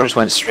his car just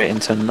went straight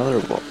into another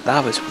wall.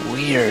 That was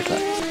weird.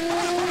 Like,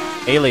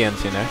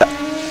 aliens, you know.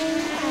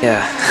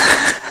 Yeah.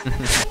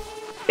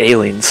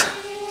 Aliens.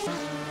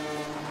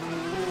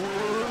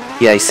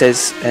 Yeah, he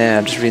says,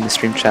 I'm just reading the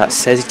stream chat,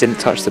 says he didn't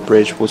touch the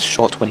bridge, was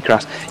shot when he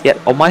crashed. Yeah,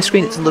 on my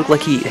screen it doesn't look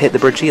like he hit the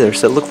bridge either,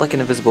 so it looked like an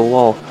invisible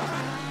wall.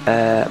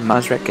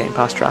 Mazrek getting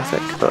past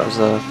traffic, but it was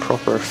a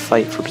proper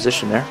fight for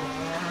position there.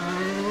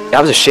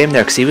 That was a shame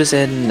there, because he was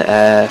in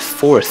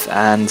 4th,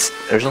 and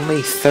there's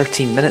only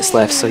 13 minutes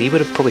left, so he would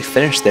have probably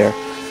finished there.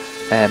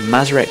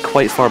 Mazrek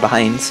quite far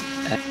behind,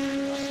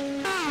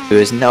 who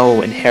is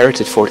now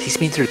inherited 4th. He's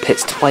been through the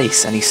pits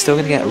twice, and he's still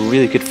going to get a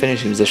really good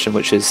finishing position,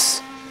 which is...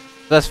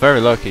 that's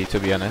very lucky, to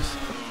be honest.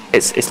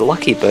 It's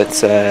lucky, but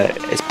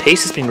his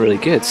pace has been really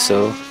good,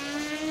 so...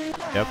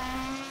 Yep.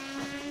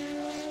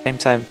 Same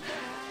time.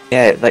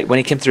 Yeah, like when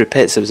he came through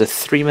pits, it was a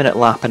 3-minute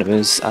lap and it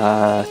was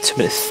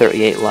 2-minute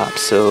 38 lap.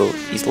 So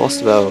he's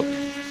lost about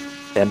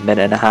a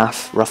minute and a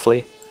half,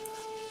 roughly.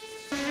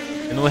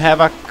 And we have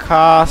a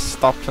car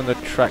stopped on the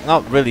track.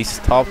 Not really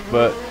stopped,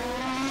 but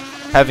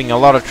having a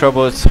lot of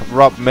trouble. It's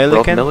Rob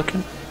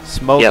Milliken.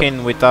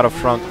 Smoking without a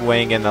front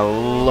wing and a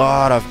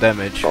lot of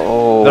damage.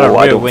 Oh,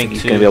 I don't think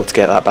he's going to be able to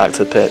get that back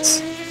to the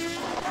pits.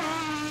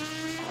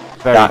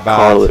 Very that bad.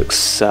 car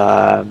looks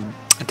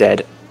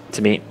dead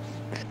to me.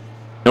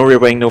 No rear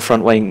wing, no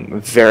front wing,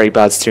 very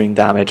bad steering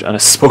damage, and a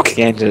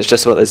smoking engine is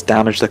just about as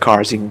damaged the car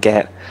as you can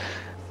get.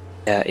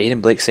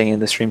 Aidan Blake saying in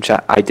the stream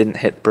chat, I didn't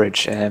hit the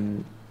bridge.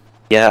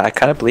 Yeah, I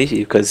kind of believe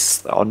you,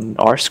 because on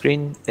our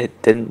screen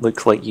it didn't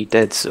look like you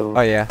did, so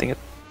I think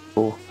it's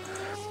cool.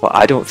 But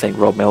I don't think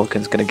Rob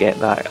Milliken's going to get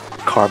that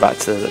car back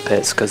to the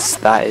pits, because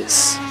that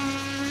is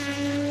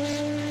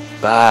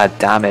bad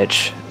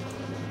damage.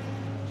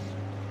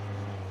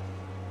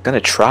 I'm going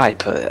to try,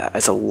 but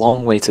it's a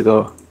long way to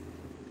go.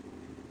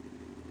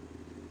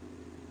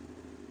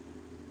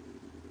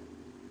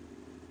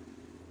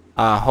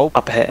 I hope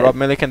Rob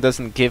Milliken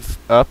doesn't give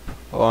up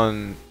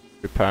on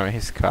repairing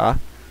his car.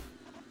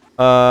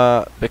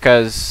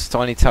 Because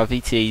Tony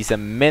Talviti is a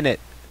minute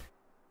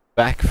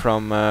back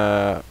from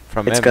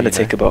it's going to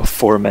take about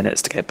 4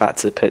 minutes to get back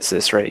to the pits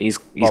this rate. He's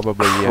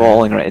probably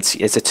crawling right.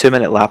 It's a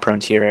 2-minute lap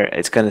around here.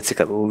 It's going to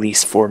take at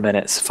least 4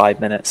 minutes, 5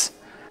 minutes.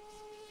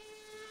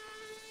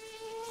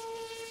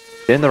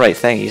 Doing the right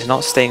thing. He's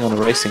not staying on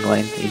the racing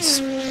line. He's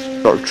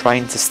sort of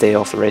trying to stay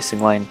off the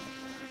racing line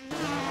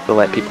to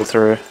let people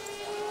through.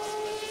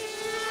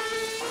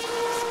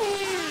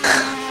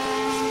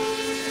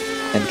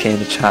 MK in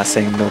the chat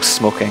saying no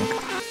smoking.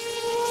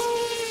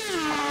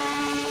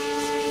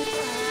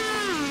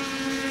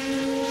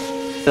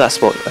 That's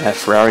what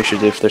Ferrari should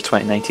do for their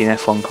 2019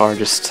 F1 car,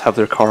 just have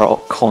their car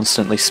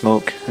constantly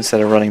smoke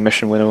instead of running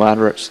Mission Winnow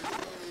adverts.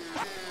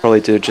 Probably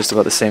do just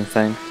about the same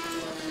thing.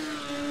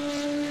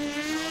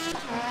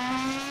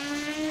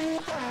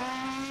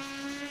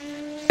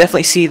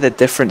 Definitely see the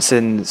difference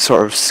in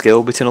sort of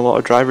skill between a lot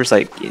of drivers.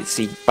 Like you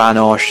see Van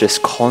Osh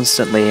just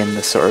constantly in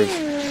the sort of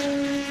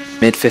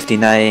mid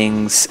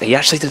 59s. He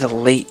actually did a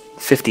late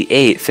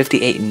 58,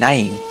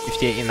 58.9.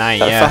 58.9,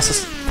 yeah.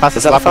 Is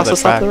that the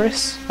fastest lap of the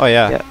race? Oh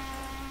yeah.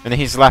 And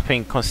he's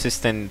lapping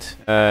consistent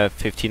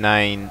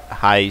 59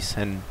 highs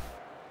and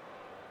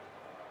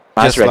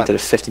Mazurek did a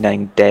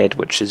 59 dead,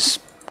 which is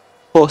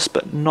close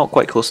but not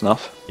quite close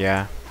enough.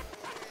 Yeah.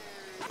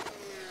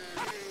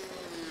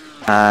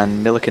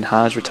 And Milliken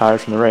has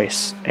retired from the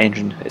race.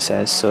 Engine, it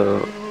says,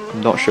 so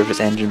I'm not sure if it's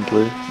engine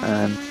blue.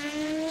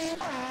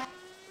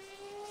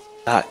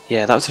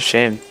 Yeah, that was a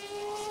shame.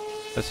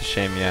 That's a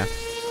shame, yeah.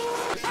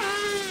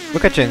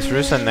 Look at James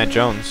Roos and Ned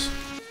Jones.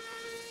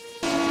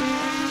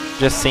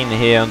 Just seen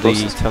here on the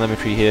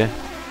telemetry here.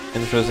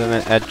 James Roos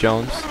and Ed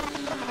Jones.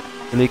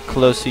 Really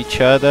close to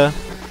each other.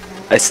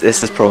 This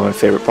is probably my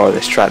favourite part of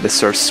this track, this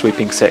sort of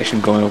sweeping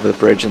section going over the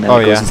bridge and then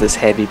it goes into this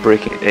heavy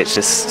braking. It's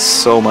just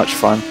so much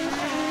fun.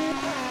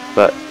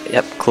 But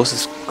yep,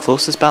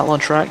 closest battle on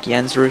track,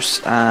 Jens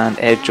Roos and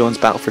Ed Jones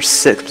battle for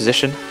 6th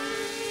position.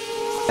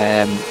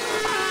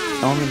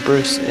 Norman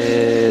Bruce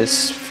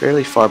is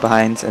fairly far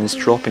behind and is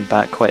dropping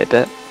back quite a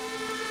bit.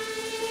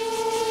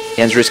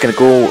 Jens Roos going to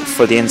go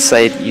for the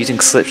inside using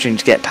slipstream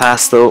to get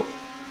past though.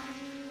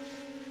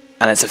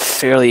 And it's a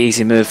fairly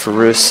easy move for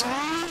Roos.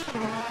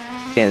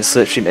 Getting the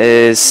slipstream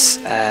is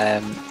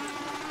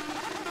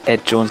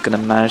Ed Jones going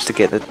to manage to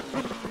get the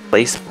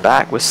place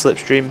back with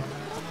slipstream.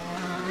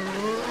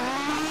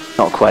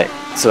 Not quite.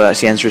 So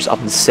that's Jens Roos up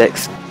in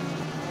 6th.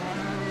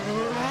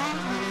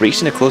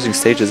 Reaching the closing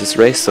stage of this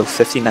race, so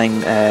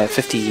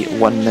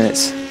 51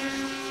 minutes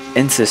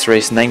into this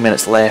race, 9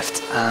 minutes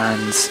left,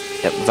 and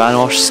yep, Van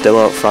Osh still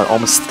out front,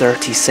 almost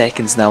 30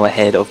 seconds now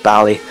ahead of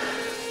Bally.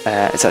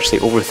 It's actually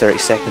over 30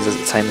 seconds at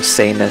the time of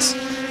saying this,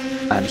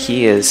 and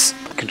he is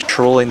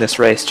controlling this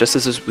race, just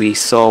as we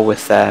saw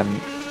with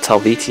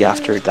Talviti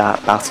after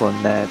that battle in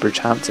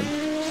Bridgehampton.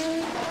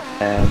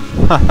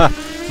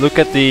 Look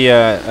at the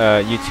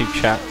YouTube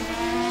chat.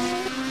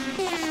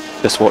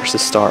 Just watch the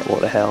start,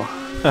 what the hell.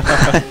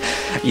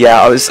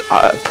 Yeah, I was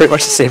pretty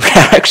much the same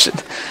reaction.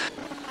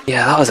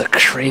 Yeah, that was a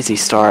crazy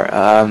start.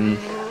 I'm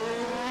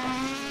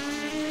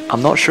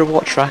not sure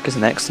what track is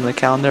next on the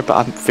calendar, but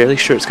I'm fairly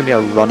sure it's going to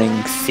be a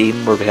running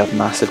theme where we have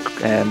massive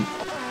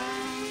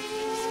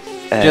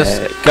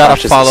just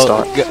gotta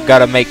follow,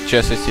 gotta make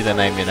justice to the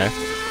name, you know.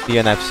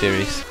 DNF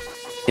series.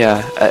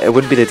 Yeah, it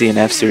wouldn't be the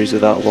DNF series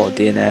without a lot of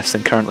DNFs,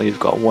 and currently we've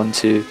got 1,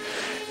 2,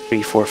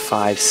 3, 4,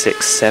 5,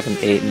 6, 7,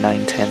 8,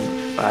 9,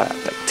 10,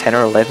 10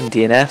 or 11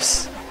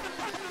 DNFs.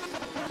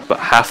 But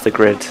half the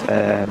grid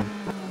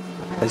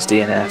is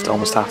DNF'd,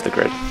 almost half the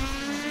grid.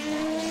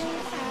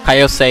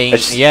 Kyle saying,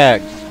 yeah,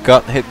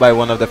 got hit by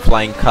one of the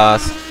flying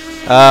cars.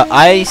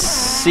 I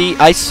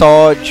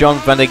saw John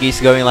Van der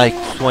Geest going like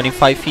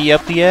 25 feet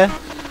up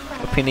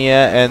in the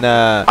air, and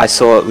I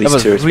saw at least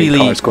 2 or 3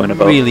 cars going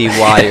about. Really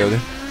wild.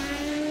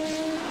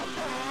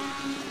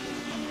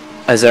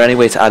 Is there any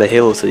way to add a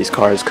halo to these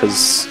cars?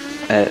 Because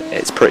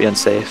it's pretty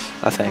unsafe,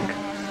 I think.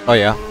 Oh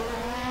yeah.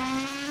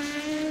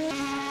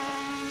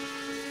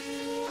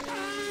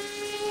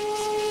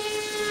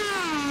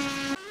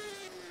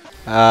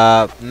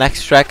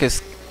 Next track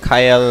is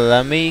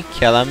Kyalami.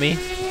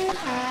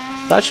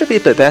 That should be a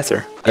bit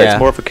better. Yeah. It's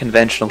more of a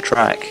conventional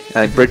track.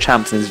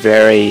 Bridgehampton is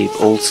very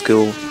old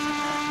school.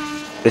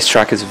 This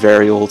track is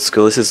very old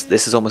school.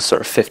 This is almost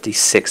sort of 50s,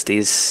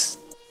 60s.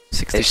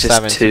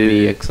 67 to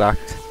be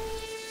exact.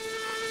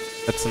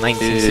 That's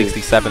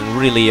 1967,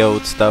 really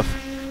old stuff.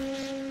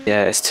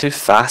 Yeah, it's too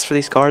fast for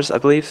these cars, I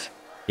believe.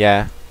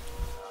 Yeah.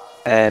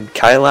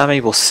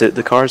 Kyalami will suit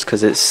the cars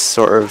because it's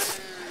sort of,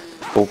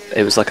 well,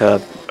 it was like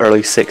a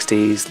early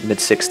 60s, mid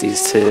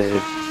 60s to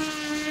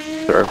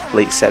sort of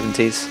late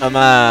 70s.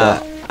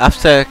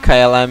 After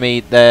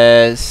Kyalami,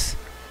 there's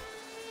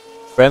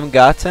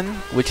Bremgarten,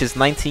 which is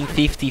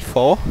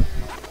 1954.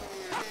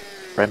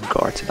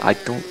 Bremgarten. I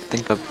don't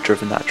think I've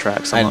driven that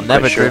track. So I've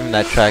never driven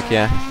that track,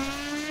 yeah.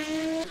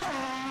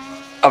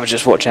 I was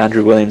just watching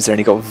Andrew Williams there and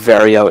he got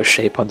very out of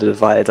shape under the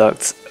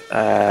viaduct.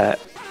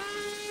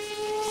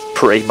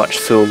 Pretty much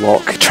full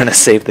lock trying to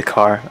save the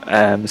car.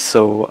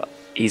 So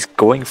he's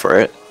going for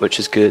it, which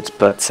is good,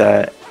 but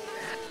at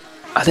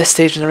this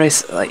stage in the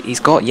race, like, he's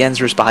got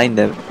Jens Roos behind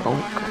him. Oh,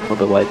 a little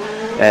bit wide.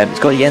 He's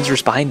got Jens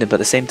Roos behind him, but at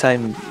the same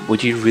time,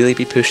 would you really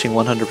be pushing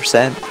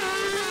 100%?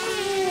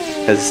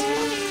 Because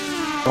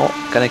not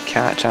gonna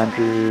catch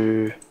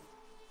Andrew.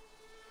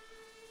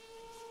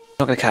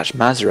 Not gonna catch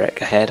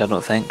Mazurek ahead, I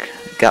don't think.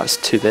 The gap's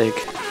too big.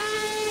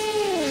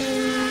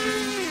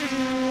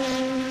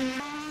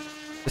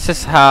 This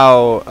is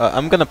how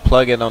I'm gonna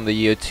plug it on the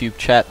YouTube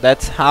chat.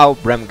 That's how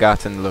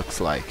Bremgarten looks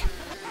like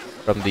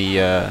from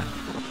the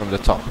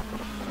top.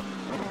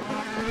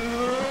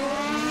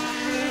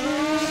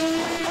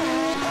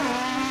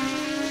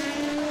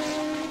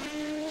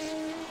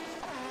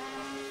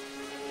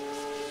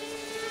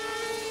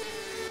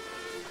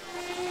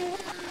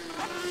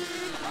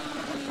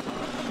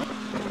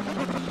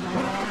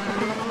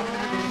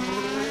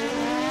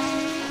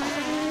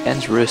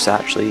 Jens Roos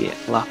actually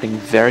lapping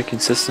very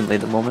consistently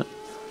at the moment.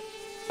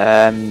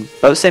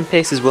 About the same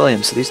pace as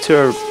Williams, so these two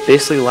are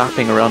basically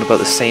lapping around about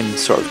the same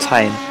sort of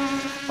time.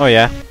 Oh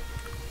yeah,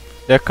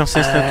 they're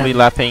consistently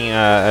lapping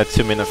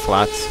 2-minute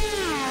flats.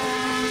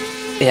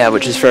 Yeah,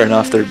 which is fair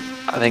enough.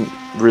 I think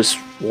Roos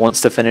wants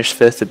to finish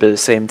 5th, but at the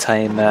same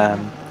time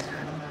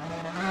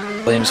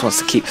Williams wants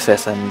to keep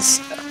 5th, and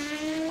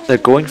they're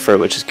going for it,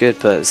 which is good,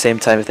 but at the same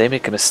time, if they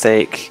make a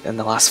mistake in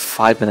the last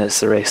 5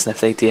 minutes of the race, and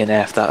if they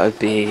DNF, that would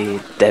be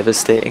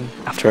devastating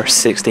after a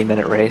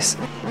 60-minute race.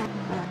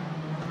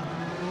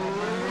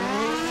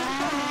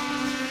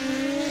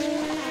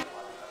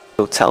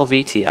 So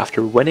Talviti,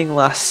 after winning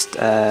last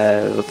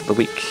the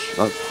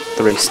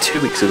race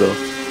 2 weeks ago,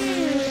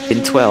 in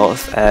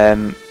 12th,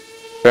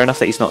 fair enough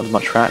that he's not as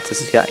much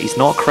practice. He's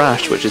not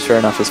crashed, which is fair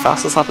enough. His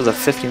fastest lap is a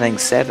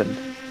 59.7,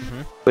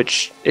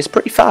 which is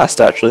pretty fast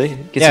actually,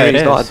 considering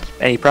he's not had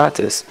any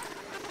practice.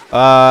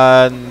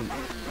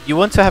 You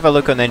want to have a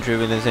look on Andrew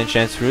Williams and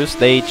Jens Roos.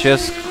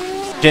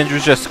 Jens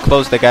Roos just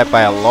closed the gap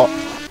by a lot.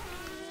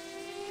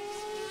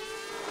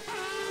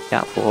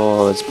 Gap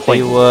was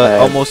They were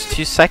almost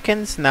 2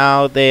 seconds,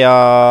 now they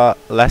are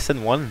less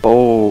than 1.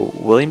 Oh,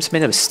 Williams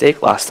made a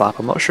mistake last lap.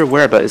 I'm not sure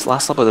where, but his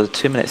last lap was a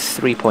 2-minute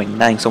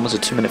 3.9, so almost a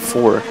 2-minute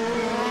 4.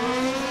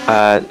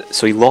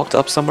 So he locked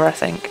up somewhere, I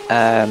think.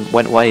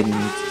 Went wide and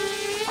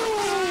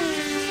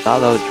that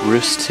allowed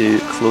Roos to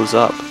close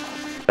up.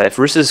 But if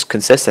Roos is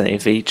consistent,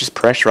 if he just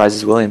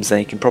pressurizes Williams, then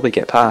he can probably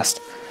get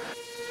past.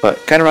 But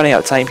kind of running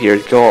out of time here.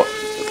 Got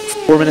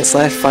 4 minutes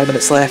left, 5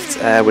 minutes left,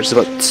 which is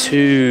about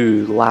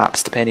 2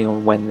 laps depending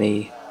on when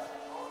the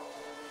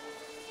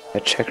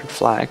checkered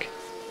flag.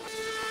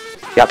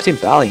 The gap between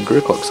Bally and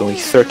Grukok is only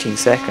 13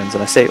 seconds,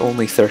 and I say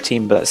only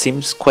 13, but that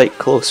seems quite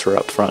close for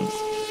up front.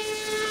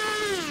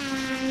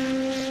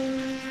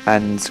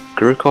 And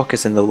Grukok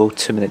is in the low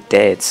 2-minute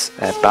deads.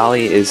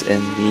 Bally is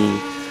in the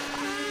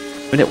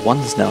minute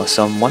 1s now,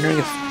 so I'm wondering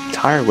if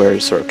tyre wear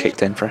is sort of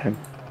kicked in for him.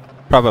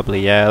 Probably,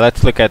 yeah.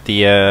 Let's look at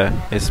the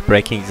his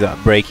braking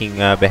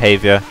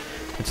behavior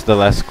into the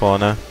last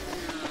corner.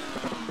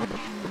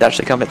 It's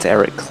actually coming to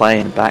Eric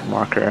Klein, back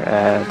marker.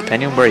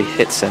 Depending on where he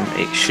hits him,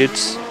 it should.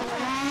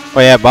 Oh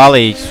yeah,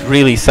 Bali's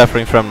really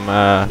suffering from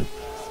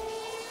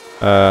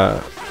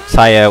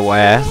tyre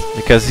wear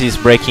because he's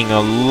braking a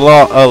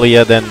lot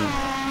earlier than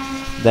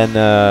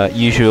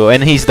usual,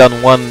 and he's done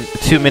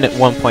 2-minute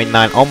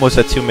 1.9, almost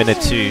a 2-minute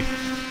 2.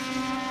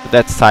 But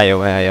that's tyre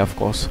wear, yeah, of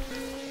course.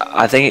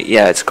 I think,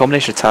 yeah, it's a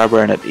combination of tyre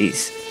wear and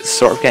he's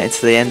sort of getting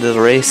to the end of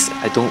the race.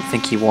 I don't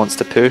think he wants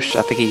to push.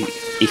 I think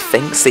he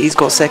thinks that he's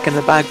got second in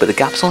the bag, but the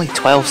gap's only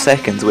 12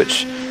 seconds,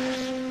 which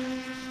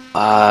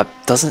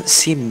doesn't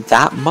seem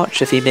that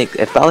much.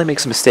 If Bally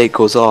makes a mistake,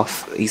 goes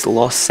off, he's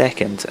lost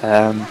second.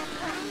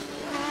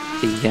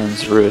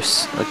 Jens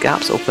Roos, the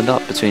gap's opened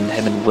up between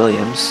him and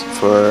Williams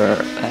for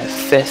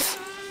 5th.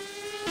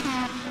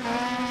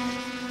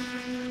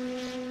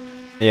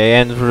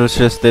 Yeah, Jens Roos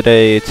just did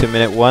a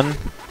 2-minute 1.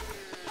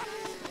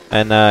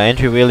 And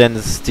Andrew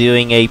Williams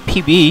doing a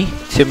PB,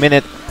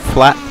 2-minute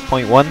flat,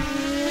 0.1.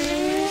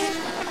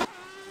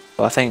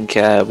 Well, I think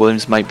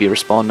Williams might be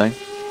responding.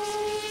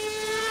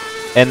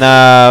 And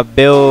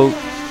Bill,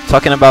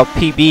 talking about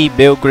PB,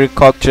 Bill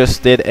Grigcock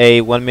just did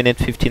a 1 minute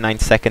 59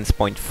 seconds,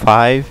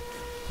 0.5,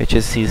 which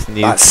is his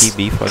new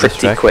PB for this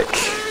track. Pretty quick.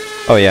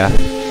 Oh yeah.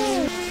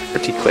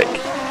 Pretty quick.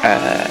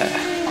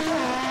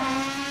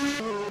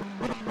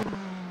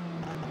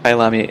 Kyle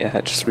Lamy,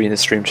 just reading the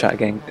stream chat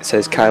again, it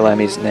says Kyle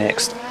Lamy's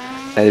next.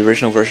 The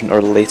original version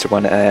or the later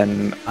one?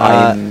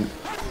 I'm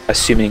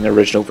assuming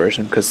original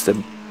version because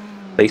the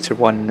later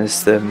one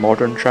is the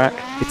modern track.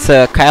 It's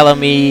a Kyle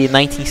Lamy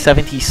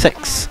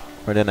 1976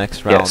 for the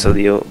next round. Yeah, so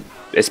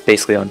it's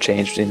basically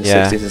unchanged in the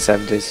 60s and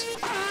 70s.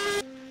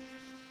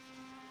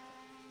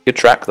 Good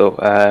track though,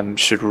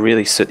 should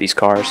really suit these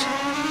cars.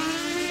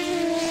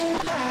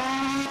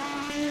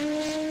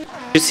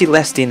 Should see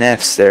less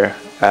DNFs there.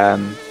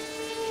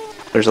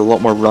 There's a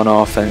lot more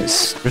runoff, and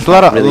there's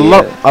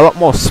a lot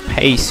more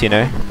space, you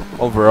know,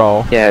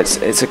 overall. Yeah,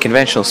 it's a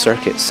conventional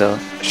circuit, so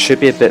it should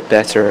be a bit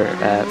better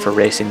for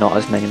racing. Not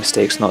as many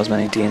mistakes, not as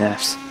many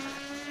DNFs.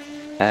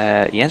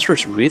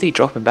 Jensrud's really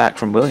dropping back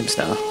from Williams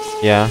now.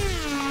 Yeah,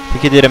 I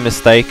think he did a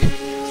mistake.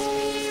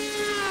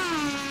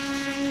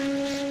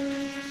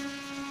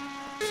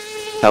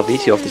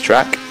 Helviti off the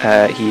track.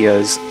 He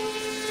has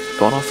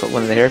gone off at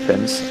one of the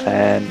hairpins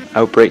and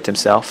outbraked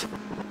himself.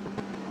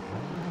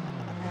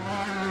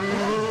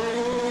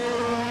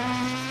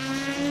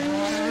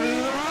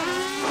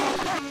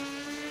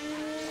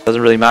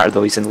 Doesn't really matter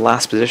though, he's in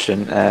last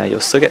position. You'll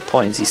still get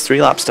points. He's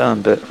 3 laps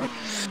down, but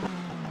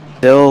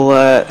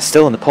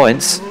still in the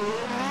points.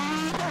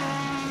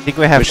 I think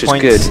we have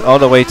points good. All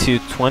the way to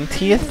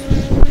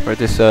 20th for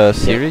this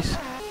series.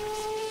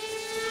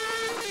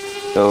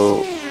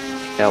 So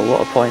yeah, a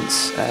lot of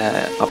points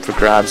up for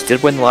grabs.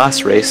 Did win the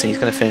last race, and he's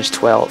going to finish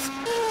 12th.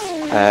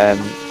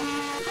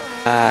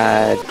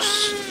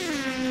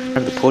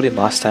 Remember the podium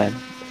last time?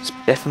 It's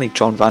definitely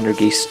John van der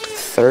Geest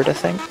 3rd, I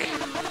think.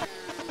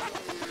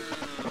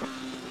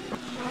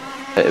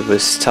 It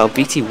was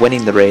Talviti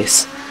winning the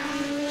race.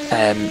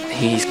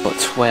 He's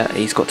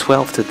got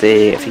 12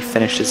 today if he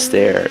finishes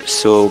there,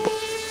 so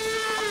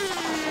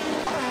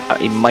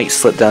he might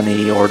slip down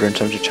the order in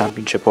terms of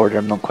championship order.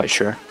 I'm not quite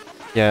sure.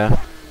 Yeah.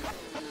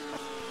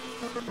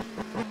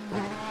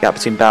 Gap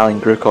between Bally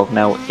and Grukok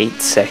now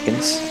 8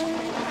 seconds.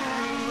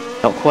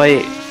 Not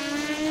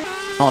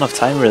enough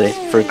time really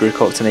for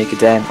Grukok to make a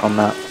dent on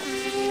that.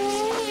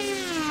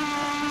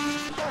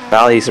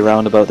 Bally's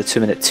around about the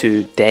 2-minute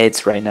 2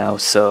 deads right now,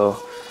 so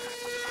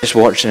just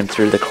watching him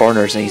through the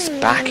corners, and he's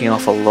backing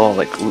off a lot,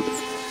 like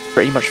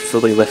pretty much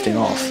fully lifting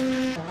off.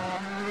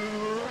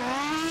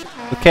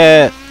 Look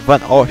at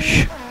Van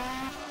Osch.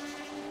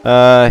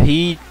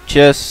 He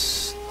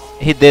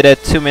did a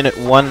 2-minute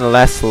 1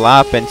 last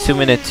lap and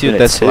 2-minute 2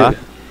 this lap.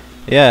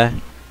 Yeah.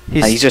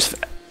 Has he just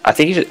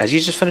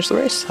finished the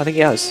race? I think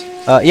he has.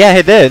 Yeah,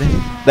 he did.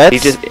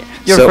 That's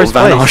your so first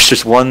Van place. Osch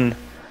just won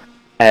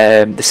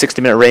the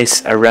 60-minute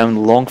race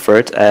around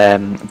Longford.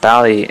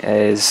 Bally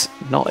is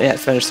not yet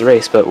finished the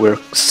race, but we're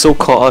so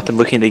caught up in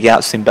looking at the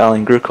gaps between Bally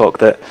and Grukok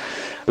that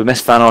we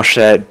missed Van Osch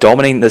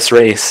dominating this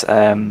race,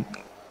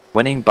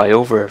 winning by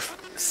over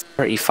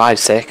 35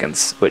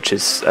 seconds, which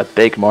is a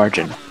big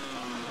margin.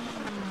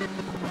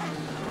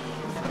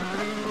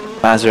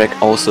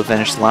 Mazurek also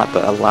finished the lap,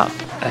 but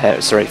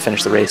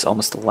finished the race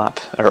almost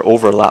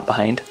over a lap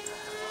behind.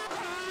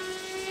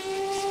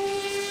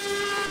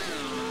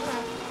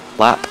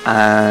 Lap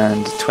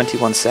and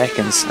 21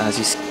 seconds as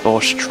you see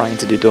Bosch trying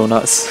to do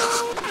donuts.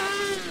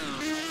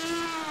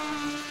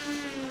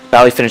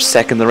 Bally finished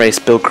 2nd in the race,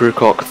 Bill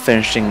Grukok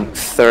finishing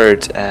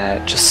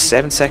 3rd, just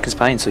 7 seconds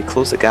behind, so he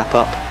closed the gap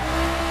up.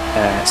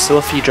 Still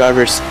a few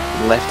drivers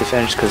left to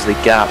finish because of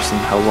the gaps and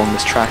how long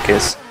this track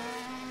is.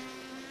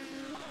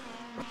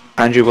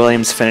 Andrew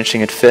Williams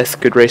finishing at 5th,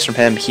 good race from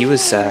him. He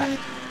was winning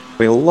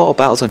a lot of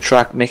battles on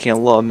track, making a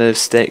lot of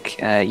moves stick.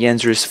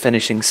 Jensrud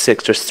finishing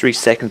 6th, just 3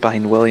 seconds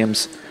behind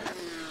Williams.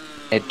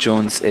 Ed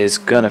Jones is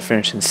gonna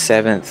finish in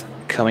 7th,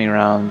 coming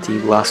around the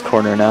last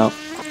corner now.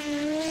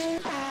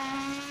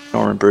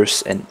 Norman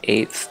Bruce in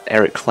 8th,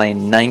 Eric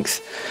Klein 9th,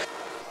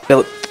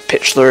 Philip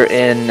Pitchler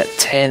in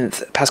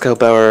 10th, Pascal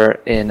Bauer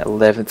in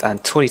 11th,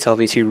 and Tony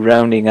Talviti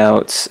rounding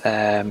out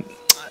the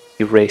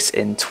race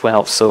in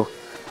 12th. So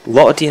a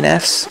lot of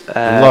DNFs.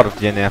 A lot of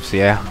DNFs,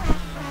 yeah.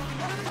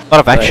 A lot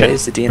of action. It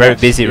is the DNF. Very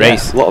busy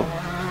race. Quite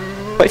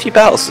a few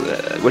battles,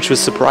 which was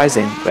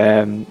surprising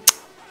for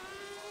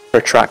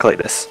a track like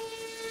this.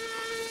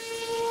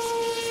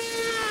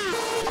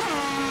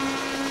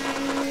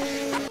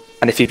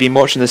 And if you've been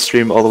watching this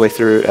stream all the way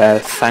through,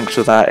 thanks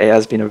for that. It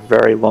has been a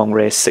very long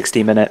race,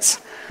 60 minutes.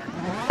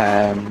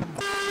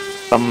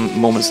 Some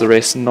moments of the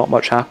race, not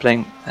much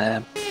happening.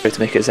 Try to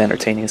make it as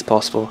entertaining as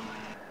possible.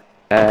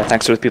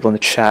 Thanks to the people in the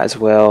chat as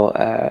well.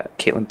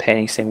 Caitlin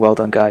Penny saying, well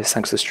done guys,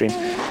 thanks for the stream.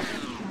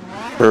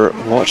 For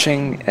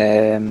watching,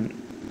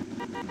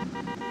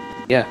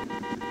 yeah,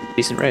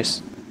 decent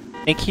race.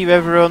 Thank you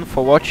everyone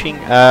for watching.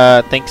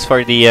 Thanks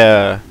for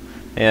the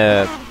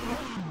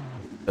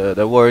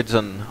words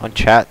on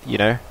chat, you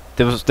know.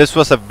 this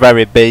was a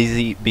very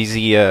busy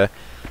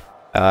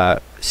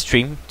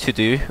stream to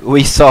do.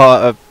 We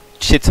saw a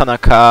shit ton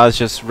of cars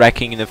just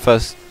wrecking in the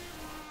first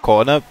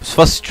corner,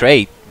 first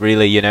straight,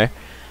 really, you know.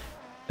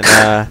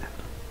 And,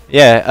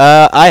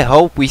 yeah, I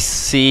hope we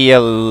see a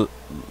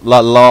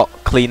lot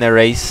cleaner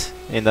race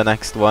in the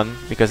next one,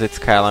 because it's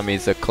Kyalami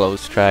is a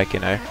closed track, you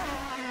know,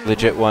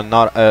 legit one,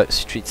 not a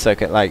street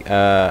circuit like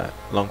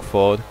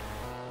Longford.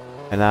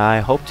 And I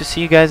hope to see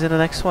you guys in the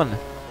next one.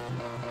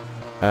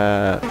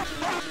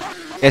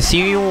 Yeah, see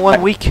you in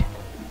 1 week.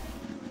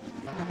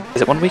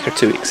 Is it 1 week or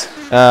 2 weeks?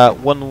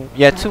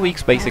 2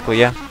 weeks basically,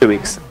 yeah. 2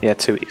 weeks. Yeah,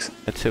 2 weeks.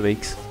 2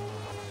 weeks.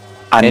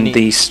 And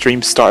the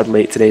stream started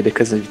late today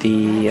because of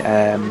the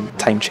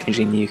time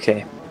changing in the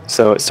UK.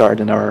 So it started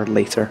an hour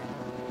later.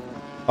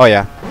 Oh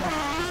yeah.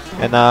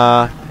 And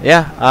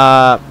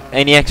yeah,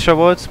 any extra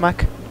words,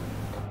 Mac?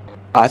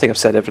 I think I've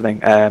said everything.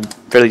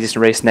 Fairly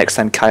decent race. Next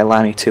time,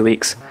 Kyalami, 2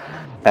 weeks.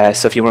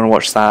 So if you want to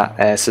watch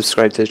that,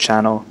 subscribe to the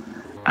channel,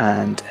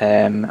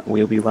 and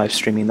we'll be live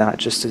streaming that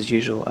just as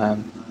usual.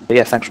 But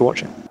yeah, thanks for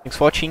watching. Thanks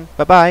for watching.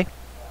 Bye bye.